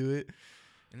want to do it,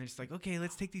 and they're just like, okay,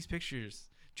 let's take these pictures.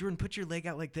 Jordan, put your leg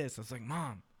out like this. I was like,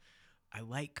 Mom, I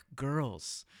like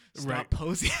girls. Stop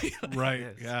posing. Like Right.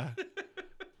 this. Yeah.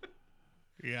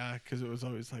 Yeah, because it was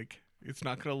always like, it's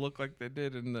not gonna look like they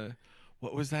did in the,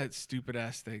 what was that stupid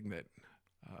ass thing that,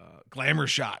 glamour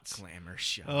shots. Glamour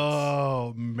shots.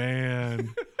 Oh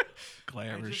man,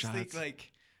 glamour I just shots. think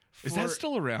like, Is that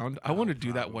still around? I want to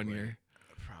do that one probably. year.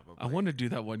 Probably. I want to do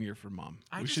that one year for Mom.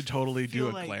 I We just should totally do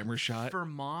feel a like glamour shot. For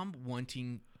Mom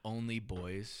wanting only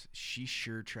boys, she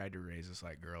sure tried to raise us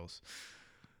like girls.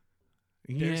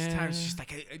 There's times she's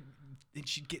like, and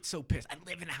she'd get so pissed. I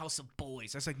live in a house of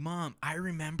boys. I was like, Mom, I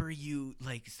remember you,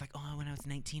 like, it's like, oh, when I was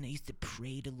 19, I used to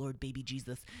pray to Lord Baby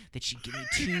Jesus that she'd give me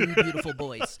 2 beautiful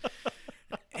boys.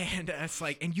 And it's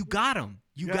like, and you got them.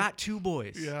 You got 2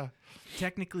 boys. Yeah.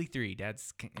 Technically 3.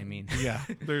 Dad's, I mean. Yeah.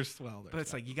 There's But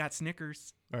it's like, you got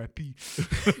Snickers. R.I.P.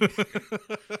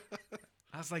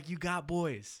 I was like, you got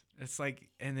boys. It's like,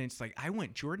 and then it's like, I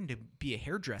want Jordan to be a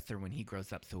hairdresser when he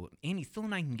grows up, so Annie, Phil,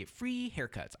 and I can get free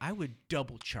haircuts. I would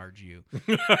double charge you.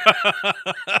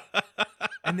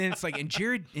 And then it's like, and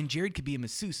Jared could be a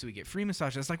masseuse, so we get free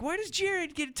massage. I was like, why does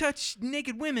Jared get to touch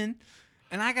naked women,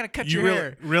 and I gotta cut your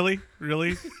hair? Really?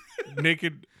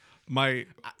 Naked, my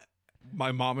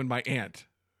mom and my aunt.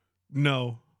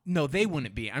 No. No, they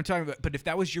wouldn't be. I'm talking about, but if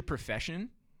that was your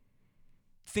profession,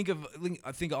 think of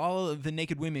all of the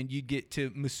naked women you'd get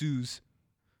to masseuse.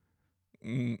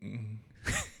 Mm-mm.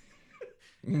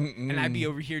 And I'd be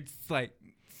over here just like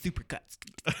super cuts.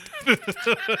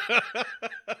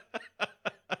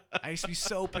 I used to be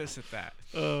so pissed at that.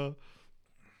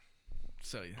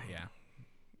 So yeah.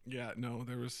 Yeah, no,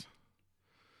 there was.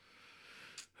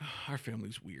 Our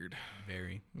family's weird.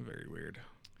 Very. Very weird.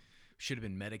 Should have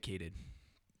been medicated.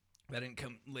 That didn't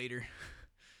come later.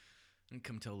 Didn't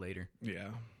come till later. Yeah.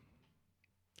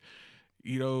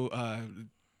 You know,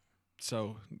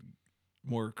 so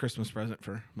more Christmas present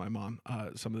for my mom.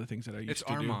 Some of the things that I used It's to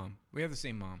our do. mom. We have the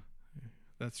same mom.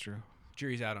 That's true.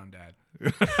 Jury's out on Dad.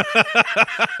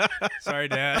 Sorry,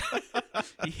 Dad.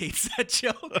 He hates that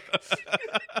joke.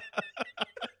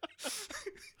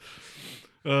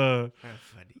 That's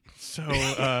funny. So,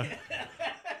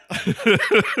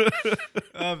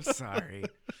 I'm sorry.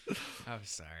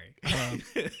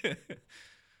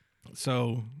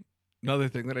 so another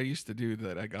thing that I used to do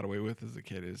that I got away with as a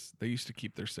kid is they used to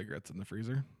keep their cigarettes in the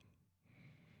freezer.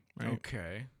 Right?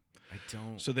 Okay. I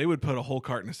don't. So they would put a whole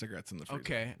carton of cigarettes in the freezer.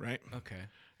 Okay. Right? Okay.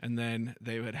 And then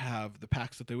they would have the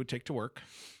packs that they would take to work.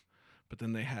 But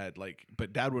then they had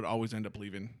but Dad would always end up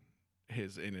leaving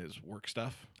in his work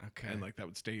stuff. Okay. And that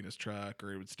would stay in his truck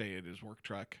or it would stay in his work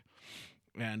truck.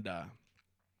 And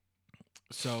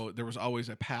so there was always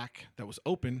a pack that was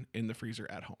open in the freezer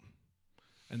at home.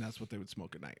 And that's what they would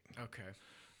smoke at night. Okay.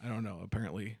 I don't know.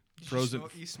 Apparently frozen.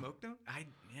 You smoked them?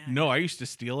 No, I used to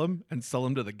steal them and sell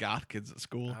them to the goth kids at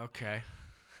school. Okay.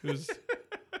 It was,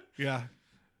 yeah,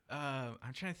 I'm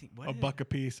trying to think. What a buck a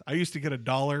piece. I used to get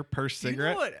 $1 per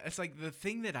cigarette. You know what? It's like the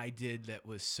thing that I did that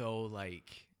was so like,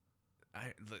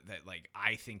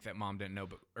 I think that Mom didn't know,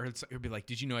 but it would be like,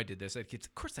 did you know I did this? Kids,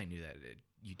 of course I knew that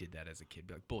you did that as a kid.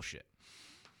 Be like, bullshit.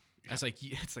 Yeah. It's like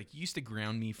you used to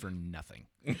ground me for nothing.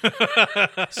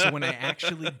 So when I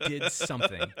actually did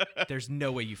something, there's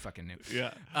no way you fucking knew.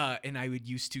 Yeah. And I would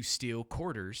used to steal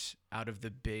quarters out of the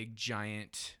big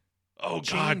giant. Oh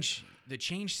change, God. The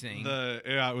change thing.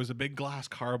 It was a big glass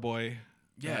carboy.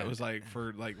 Yeah. It was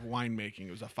for winemaking.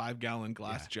 It was a 5-gallon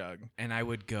glass jug. And I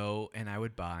would go and I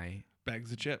would buy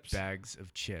bags of chips. Because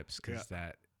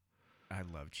I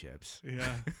love chips.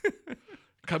 Yeah.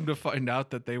 Come to find out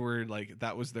that they were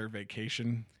that was their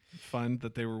vacation fund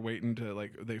that they were waiting to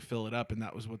they fill it up and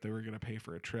that was what they were going to pay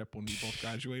for a trip when we both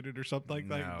graduated or something like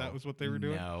that. That was what they were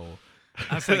doing. No.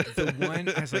 I was like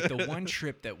the one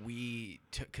trip that we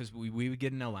took because we would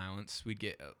get an allowance. We'd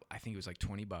get I think it was like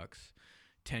 $20,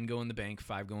 10 go in the bank,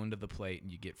 5 go into the plate,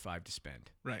 and you get 5 to spend.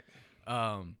 Right.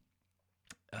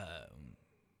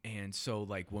 And so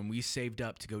when we saved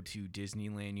up to go to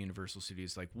Disneyland, Universal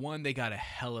Studios, they got a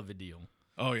hell of a deal.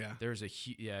 Oh yeah. There's a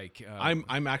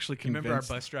I'm actually convinced. Remember our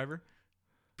bus driver,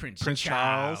 Prince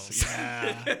Charles.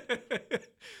 Yeah.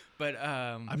 But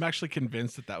I'm actually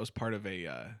convinced that was part of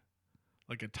a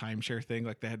timeshare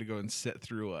thing. They had to go and sit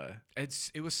through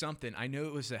it was something. I know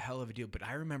it was a hell of a deal, but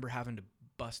I remember having to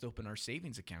bust open our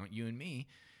savings account, you and me,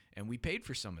 and we paid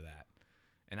for some of that.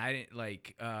 And I didn't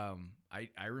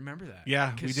I remember that.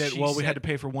 Yeah, we 'Cause did. she Well, we had said- to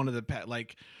pay for one of the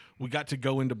like we got to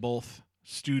go into both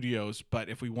studios, but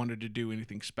if we wanted to do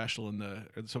anything special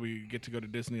so we get to go to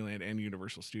Disneyland and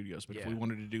Universal Studios, but if we Yeah.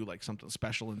 wanted to do like something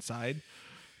special inside,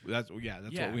 that's what we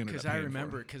ended up because paying I for.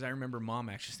 remember because I remember Mom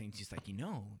actually saying, she's like, you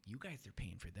guys are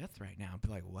paying for this right now. I'd be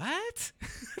like, what?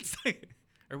 It's like,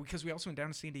 or because we also went down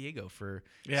to San Diego for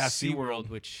SeaWorld,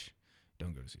 which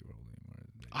don't go to SeaWorld anymore.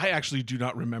 I actually do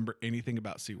not remember anything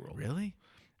about SeaWorld. Really?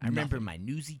 I remember my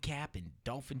newsy cap and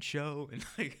dolphin show and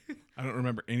like I don't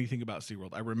remember anything about SeaWorld.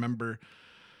 I remember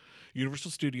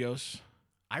Universal Studios.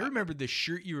 I remember the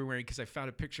shirt you were wearing because I found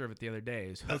a picture of it the other day. It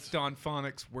was Hooked on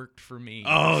Phonics worked for me.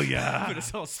 Oh yeah. But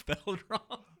it's all spelled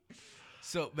wrong.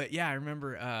 So, but yeah, I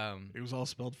remember. It was all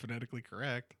spelled phonetically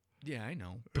correct. Yeah, I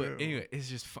know. But Yeah. anyway, it's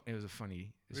just it was a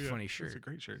funny shirt. It's a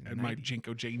great shirt. In the And my 90s.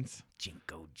 Jinko Janes.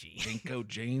 Jinko G. Jinko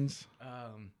Janes.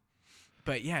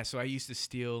 But yeah, so I used to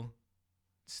steal.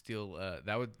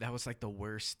 That was like the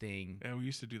worst thing. Yeah, we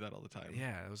used to do that all the time.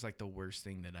 Yeah, it was like the worst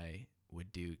thing that I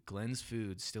would do. Glenn's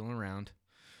Food still around.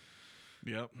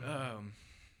 Yep.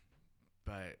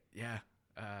 But yeah,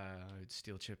 I'd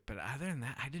steal chip. But other than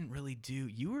that, I didn't really do.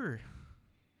 You were.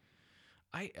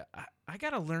 I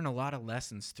got to learn a lot of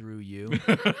lessons through you.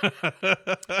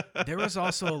 There was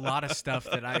also a lot of stuff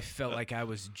that I felt like I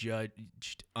was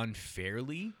judged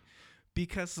unfairly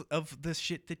because of the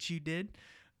shit that you did.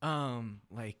 God,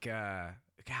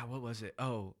 what was it?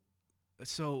 Oh,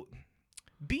 so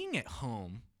being at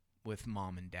home with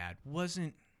Mom and Dad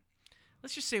wasn't,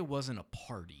 let's just say it wasn't a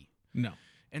party. No.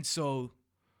 And so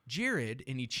Jared,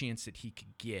 any chance that he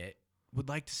could get, would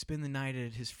like to spend the night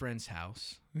at his friend's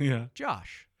house. Yeah.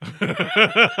 Josh.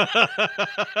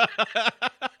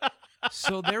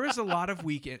 So there was a lot of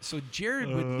weekend. So Jared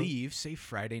would leave, say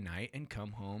Friday night, and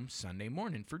come home Sunday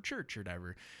morning for church or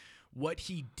whatever. What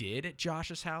he did at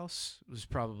Josh's house was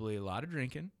probably a lot of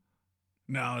drinking.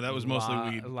 No, that was mostly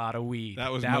weed. A lot of weed.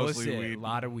 That was mostly it, weed. A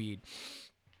lot of weed.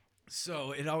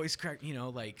 So it always cracked,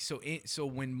 so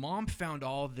when Mom found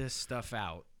all this stuff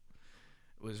out,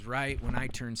 it was right when I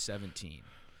turned 17.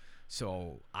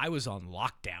 So I was on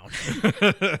lockdown.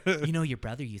 Your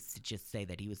brother used to just say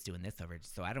that he was doing this over,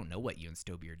 so I don't know what you and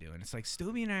Stoby are doing. It's like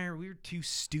Stoby and I we were too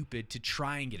stupid to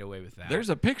try and get away with that. There's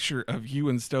a picture of you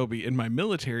and Stoby in my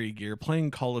military gear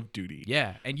playing Call of Duty.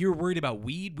 Yeah, and you were worried about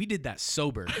weed. We did that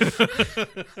sober.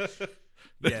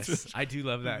 Yes, I do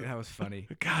love that. That was funny.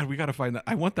 God, we got to find that.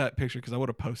 I want that picture because I want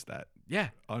to post that Yeah,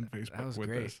 on Facebook that was with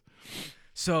great. this.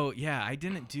 So yeah, I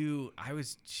didn't do. I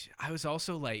was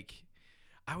also like,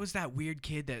 I was that weird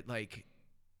kid that like,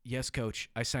 yes, coach,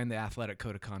 I signed the athletic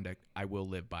code of conduct. I will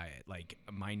live by it. Like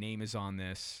my name is on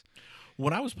this.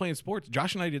 When I was playing sports,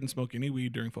 Josh and I didn't smoke any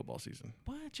weed during football season.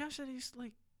 What? Josh said he's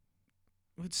like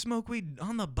would smoke weed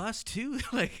on the bus too.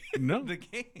 Like No. the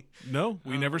game. No,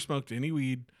 we never smoked any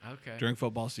weed Okay. during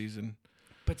football season.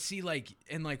 But see, like,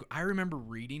 and like, I remember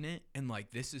reading it, and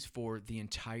like, this is for the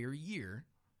entire year,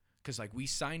 because like we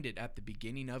signed it at the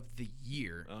beginning of the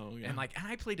year. Oh, yeah. And like, and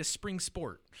I played a spring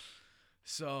sport,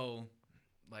 so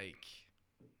like,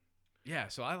 yeah.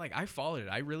 So I followed it.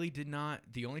 I really did not.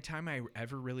 The only time I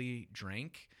ever really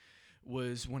drank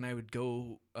was when I would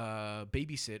go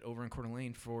babysit over in Coeur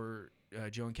d'Alene for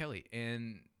Joe and Kelly,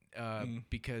 and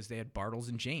because they had Bartles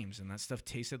and James, and that stuff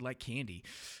tasted like candy.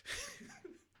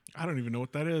 I don't even know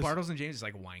what that is. Bartles and James is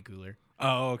like a wine cooler.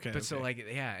 Oh, okay. But so okay. like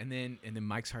yeah, and then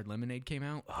Mike's Hard Lemonade came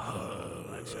out. Oh,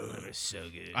 Mike's Hard Lemonade is so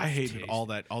good. I hated Taste- all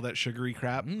that sugary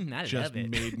crap. I just love it.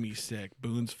 made me sick.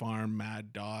 Boone's Farm,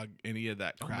 Mad Dog, any of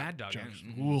that Oh, crap. Mad Dog, Just,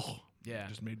 yeah. ugh, Yeah.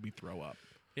 just made me throw up.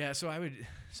 Yeah, so I would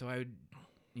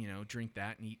drink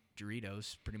that and eat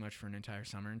Doritos pretty much for an entire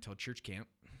summer until church camp,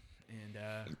 and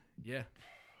yeah.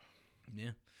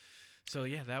 So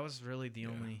yeah, that was really the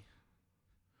only.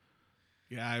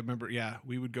 Yeah, I remember. Yeah,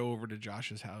 we would go over to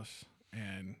Josh's house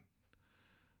and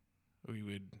we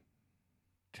would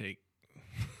take.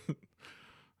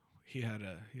 he had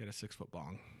a 6-foot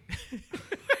bong.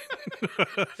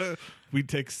 We'd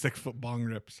take 6-foot bong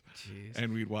rips Jeez.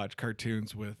 and we'd watch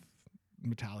cartoons with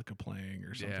Metallica playing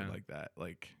or something Yeah. like that.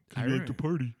 Like, I you like to remember-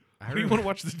 party? I Why do you want to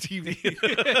watch the TV?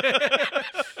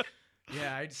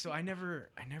 Yeah, I never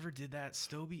did that,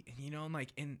 Stoby,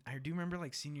 and I do remember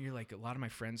like senior year, like a lot of my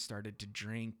friends started to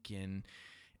drink and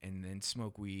then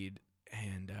smoke weed,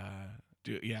 and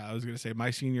Dude, yeah, I was gonna say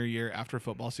my senior year after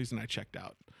football season, I checked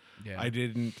out. yeah, I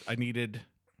needed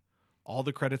all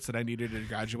the credits that I needed to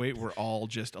graduate were all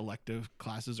just elective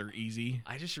classes or easy.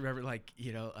 I just remember like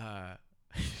it's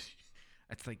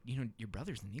like your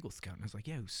brother's an Eagle Scout, and I was like,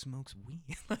 yeah, who smokes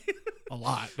weed? a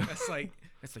lot. That's like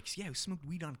yeah, we smoked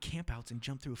weed on campouts and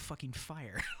jumped through a fucking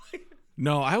fire.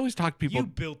 No, I always talk to people. You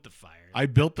built the fire. I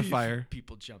built the fire.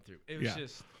 People jump through. It was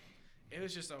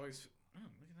just always. Oh,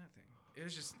 look at that thing. It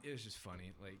was just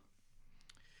funny. Like,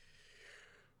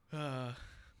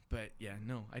 but yeah,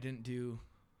 no, I didn't do.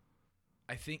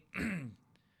 I think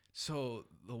so.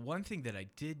 The one thing that I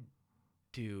did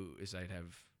do is I'd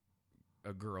have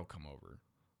a girl come over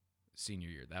senior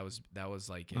year. That was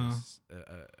like his,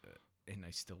 and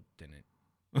I still didn't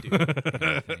do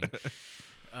anything.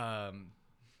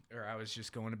 Or I was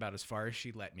just going about as far as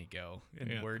she let me go, in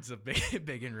the words of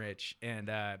Big and Rich. And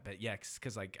but yeah,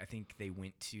 because like I think they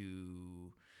went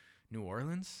to New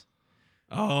Orleans.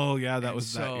 Oh yeah, that And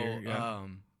was that year. Yeah.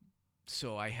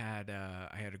 So I had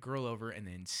a girl over, and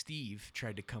then Steve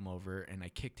tried to come over, and I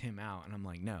kicked him out. And I'm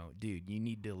like, no, dude, you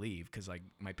need to leave, because like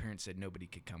my parents said nobody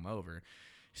could come over.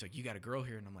 He's like, you got a girl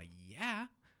here, and I'm like, yeah.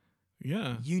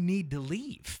 Yeah. You need to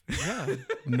leave. Yeah.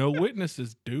 No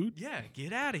witnesses, dude. Yeah,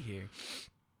 get out of here.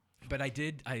 But I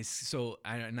did. I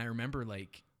remember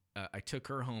like I took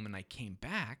her home and I came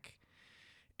back,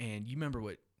 and you remember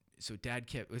what? So Dad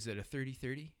kept, was it a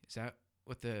 30-30? Is that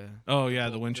what the? Oh yeah,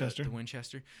 the Winchester. The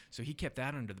Winchester. So he kept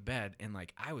that under the bed, and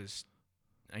like I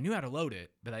knew how to load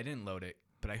it, but I didn't load it.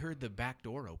 But I heard the back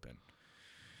door open,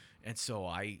 and so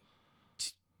I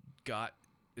got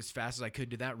as fast as I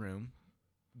could to that room,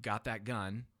 got that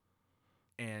gun,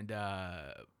 and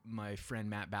my friend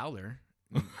Matt Bowler.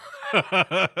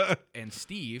 And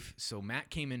Steve, so Matt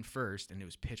came in first, and it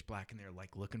was pitch black, and they were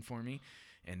like looking for me,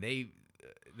 and they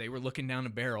were looking down a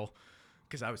barrel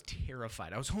because I was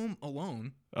terrified. I was home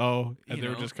alone. Oh, and they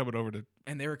were just coming over to.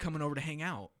 And they were coming over to hang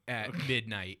out at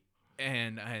midnight,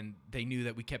 and they knew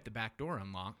that we kept the back door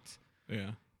unlocked.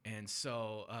 Yeah. And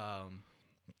so,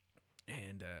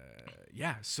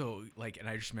 yeah, so like, and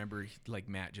I just remember like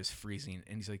Matt just freezing,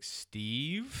 and he's like,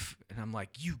 Steve, and I'm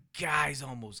like, you guys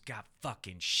almost got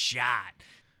fucking shot.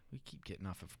 We keep getting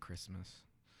off of Christmas.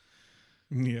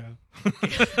 Yeah.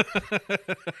 It's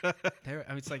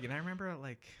like, and I remember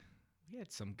like we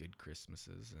had some good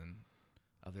Christmases, and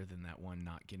other than that one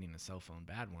not getting a cell phone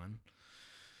bad one,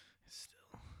 it's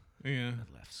still it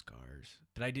left scars.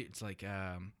 But I do. It's like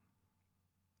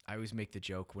I always make the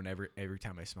joke every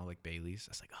time I smell like Bailey's.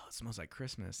 I was like, oh, it smells like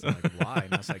Christmas. I'm like, why?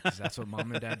 And I was like, because that's what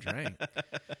Mom and Dad drank.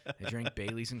 They drank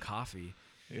Bailey's and coffee.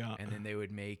 Yeah. And then they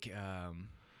would make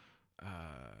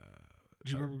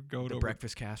do you remember going the over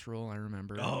breakfast casserole? I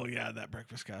remember. Oh yeah, that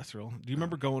breakfast casserole. Do you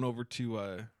remember going over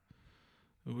to?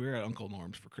 We were at Uncle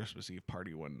Norm's for Christmas Eve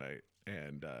party one night,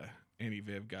 and Annie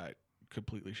Viv got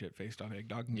completely shit faced on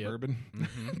eggnog and bourbon.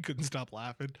 Mm-hmm. Couldn't stop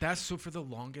laughing. That's so. For the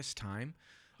longest time,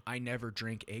 I never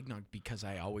drank eggnog because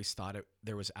I always thought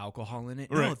there was alcohol in it.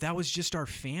 Right. No, that was just our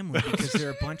family because they're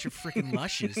a bunch of freaking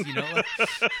lushes, you know.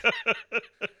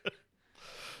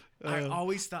 I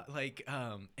always thought like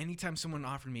anytime someone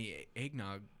offered me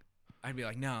eggnog, I'd be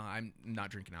like, no, I'm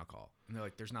not drinking alcohol. And they're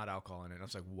like, there's not alcohol in it. I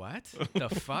was like, what the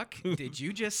fuck did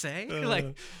you just say? Like,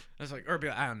 I was like, or be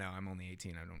like, I don't know, I'm only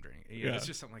 18, I don't drink. You know, it's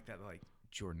just something like that. Like,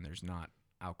 Jordan, there's not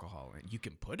alcohol in it. You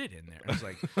can put it in there. I was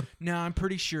like, no, I'm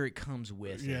pretty sure it comes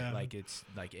with it. Like, it's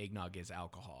like eggnog is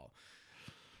alcohol.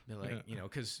 They're like, you know,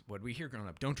 because what we hear growing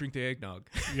up, don't drink the eggnog.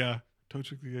 Yeah, don't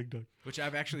drink the eggnog. Which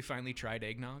I've actually finally tried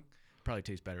eggnog. Probably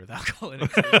tastes better with alcohol in it.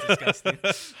 It's disgusting.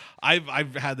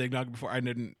 I've had the eggnog before. I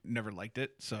never liked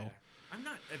it. So I'm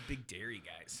not a big dairy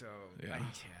guy. So I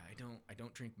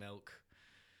don't drink milk.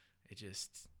 I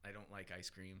don't like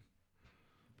ice cream.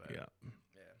 But yeah.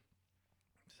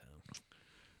 So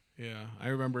yeah, I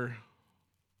remember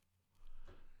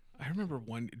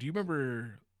one. Do you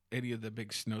remember any of the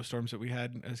big snowstorms that we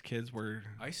had as kids? Where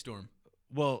ice storm.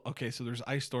 Well, okay, so there's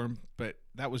ice storm, but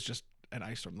that was just an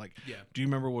ice storm. Like, do you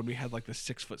remember when we had like the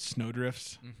 6-foot snow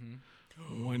drifts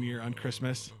one year on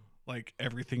Christmas? Like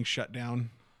everything shut down.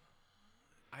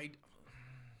 I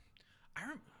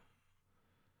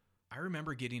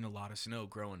remember getting a lot of snow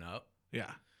growing up.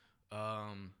 Yeah.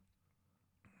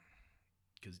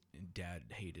 Because Dad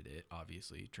hated it,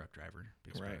 obviously, truck driver,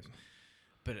 big surprise.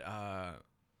 Right. But I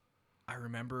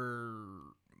remember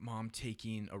Mom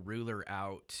taking a ruler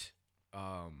out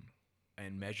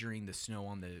and measuring the snow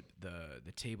on the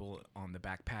table on the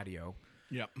back patio.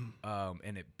 Yep.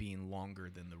 And it being longer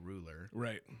than the ruler.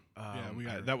 Right.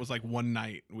 That was like one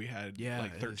night we had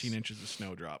like 13 inches of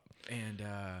snow drop. And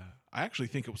I actually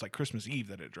think it was like Christmas Eve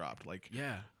that it dropped. Like,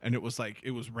 yeah. And it was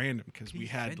random because we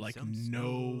had like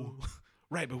no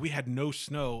right, but we had no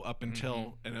snow up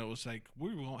until and it was like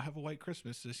we won't have a white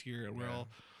Christmas this year, and we're all.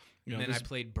 And then I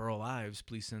played Burl Ives.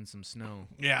 Please send some snow.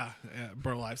 Yeah,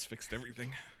 Burl Ives fixed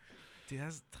everything. Dude,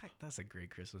 that's a great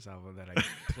Christmas album that I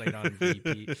played on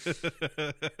repeat.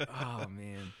 Oh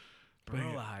man,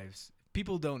 Burl Ives.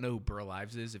 People don't know who Burl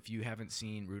Ives is. If you haven't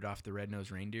seen Rudolph the Red-Nosed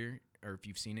Reindeer, or if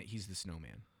you've seen it, he's the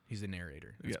snowman. He's the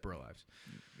narrator. That's Burl Ives.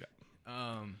 Yeah.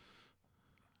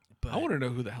 But I want to know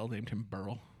who the hell named him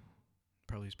Burl.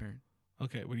 probably his parent.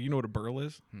 Okay, well, you know what a burl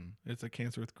is? Hmm. It's a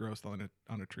cancerous growth on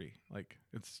a tree. Like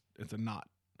it's a knot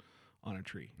on a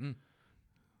tree. Mm.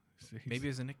 So Maybe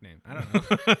as a nickname. I don't know.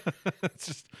 it's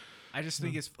just I just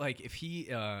think it's like if he,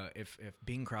 if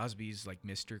Bing Crosby's like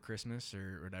Mr. Christmas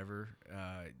or whatever,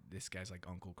 this guy's like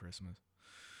Uncle Christmas.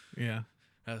 yeah.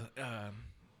 What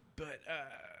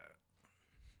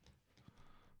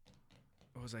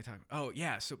was I talking? Oh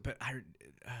yeah. So, but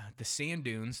the sand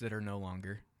dunes that are no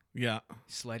longer Yeah.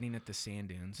 sledding at the sand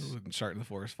dunes. Starting the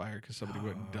forest fire because somebody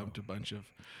went and dumped a bunch of.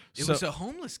 It was a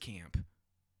homeless camp.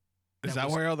 Is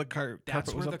that where all the carpet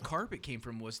That's was where up? the carpet came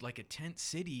from. Was like a tent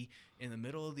city in the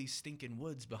middle of these stinking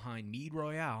woods behind Meade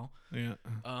Royale. Yeah.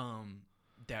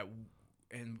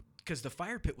 Because the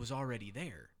fire pit was already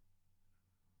there.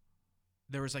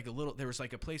 There was like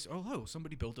a place. Oh,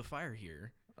 somebody built a fire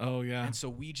here. Oh yeah. And so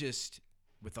we just,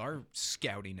 with our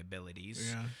scouting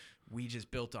abilities, we just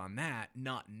built on that,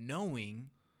 not knowing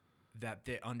that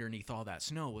underneath all that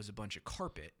snow was a bunch of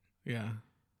carpet. Yeah.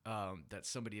 That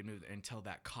somebody had moved until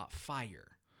that caught fire.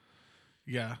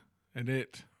 Yeah. And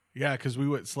because we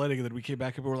went sledding and then we came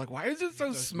back and we were like, why is it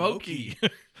so smoky?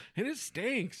 And it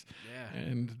stinks. Yeah.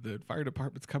 And the fire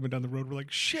department's coming down the road. We're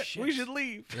like, shit. We should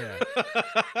leave. Yeah.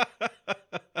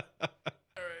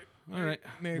 All right.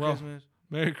 Merry Well, Christmas.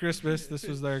 Merry Christmas. This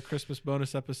was our Christmas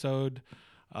bonus episode,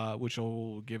 which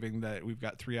will, given that we've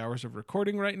got 3 hours of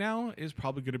recording right now, is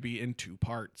probably going to be in 2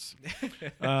 parts.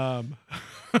 I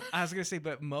was going to say,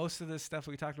 but most of the stuff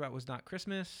we talked about was not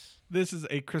Christmas. This is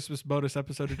a Christmas bonus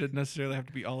episode. It didn't necessarily have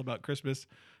to be all about Christmas.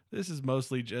 This is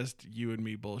mostly just you and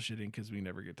me bullshitting because we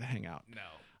never get to hang out. No.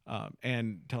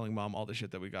 And telling Mom all the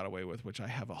shit that we got away with, which I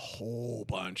have a whole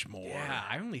bunch more. Yeah,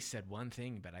 I only said one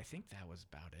thing, but I think that was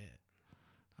about it.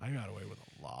 I got away with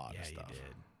a lot of stuff. You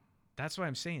did. That's why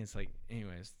I'm saying it's like,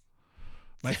 anyways.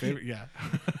 My favorite, yeah.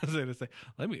 I was going to say,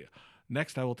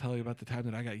 next I will tell you about the time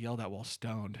that I got yelled at while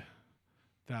stoned.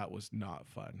 That was not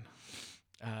fun.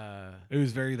 It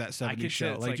was very that 70s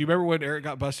show. Like, do you remember when Eric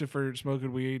got busted for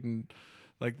smoking weed and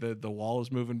like the wall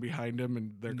is moving behind him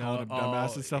and they're calling him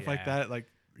dumbass and stuff like that? Like,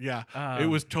 yeah, it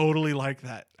was totally like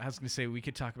that. I was going to say, we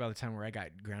could talk about the time where I got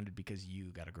grounded because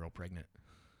you got a girl pregnant.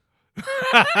 We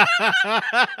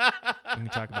can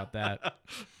talk about that.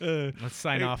 Let's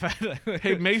sign off.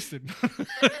 Hey, Mason.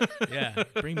 Yeah,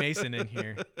 bring Mason in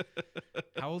here.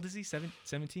 How old is he?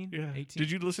 17? Yeah. 18? Did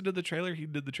you listen to the trailer? He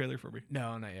did the trailer for me.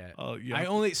 No, not yet. Oh, yeah. I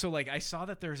saw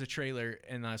that there was a trailer,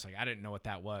 and I was like, I didn't know what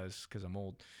that was because I'm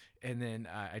old. And then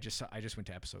I just went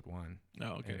to episode 1. Oh,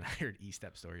 okay. And I heard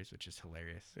E-Step Stories, which is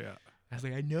hilarious. Yeah. I was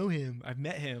like, I know him. I've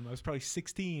met him. I was probably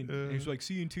 16. And he was like,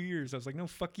 see you in 2 years. I was like, no,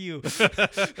 fuck you.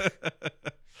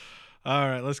 All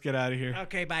right, let's get out of here.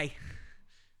 Okay, bye.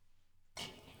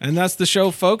 And that's the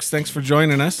show, folks. Thanks for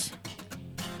joining us.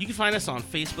 You can find us on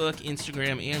Facebook,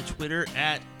 Instagram, and Twitter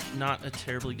at Not a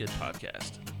Terribly Good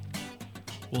Podcast.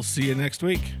 We'll see you next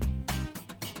week.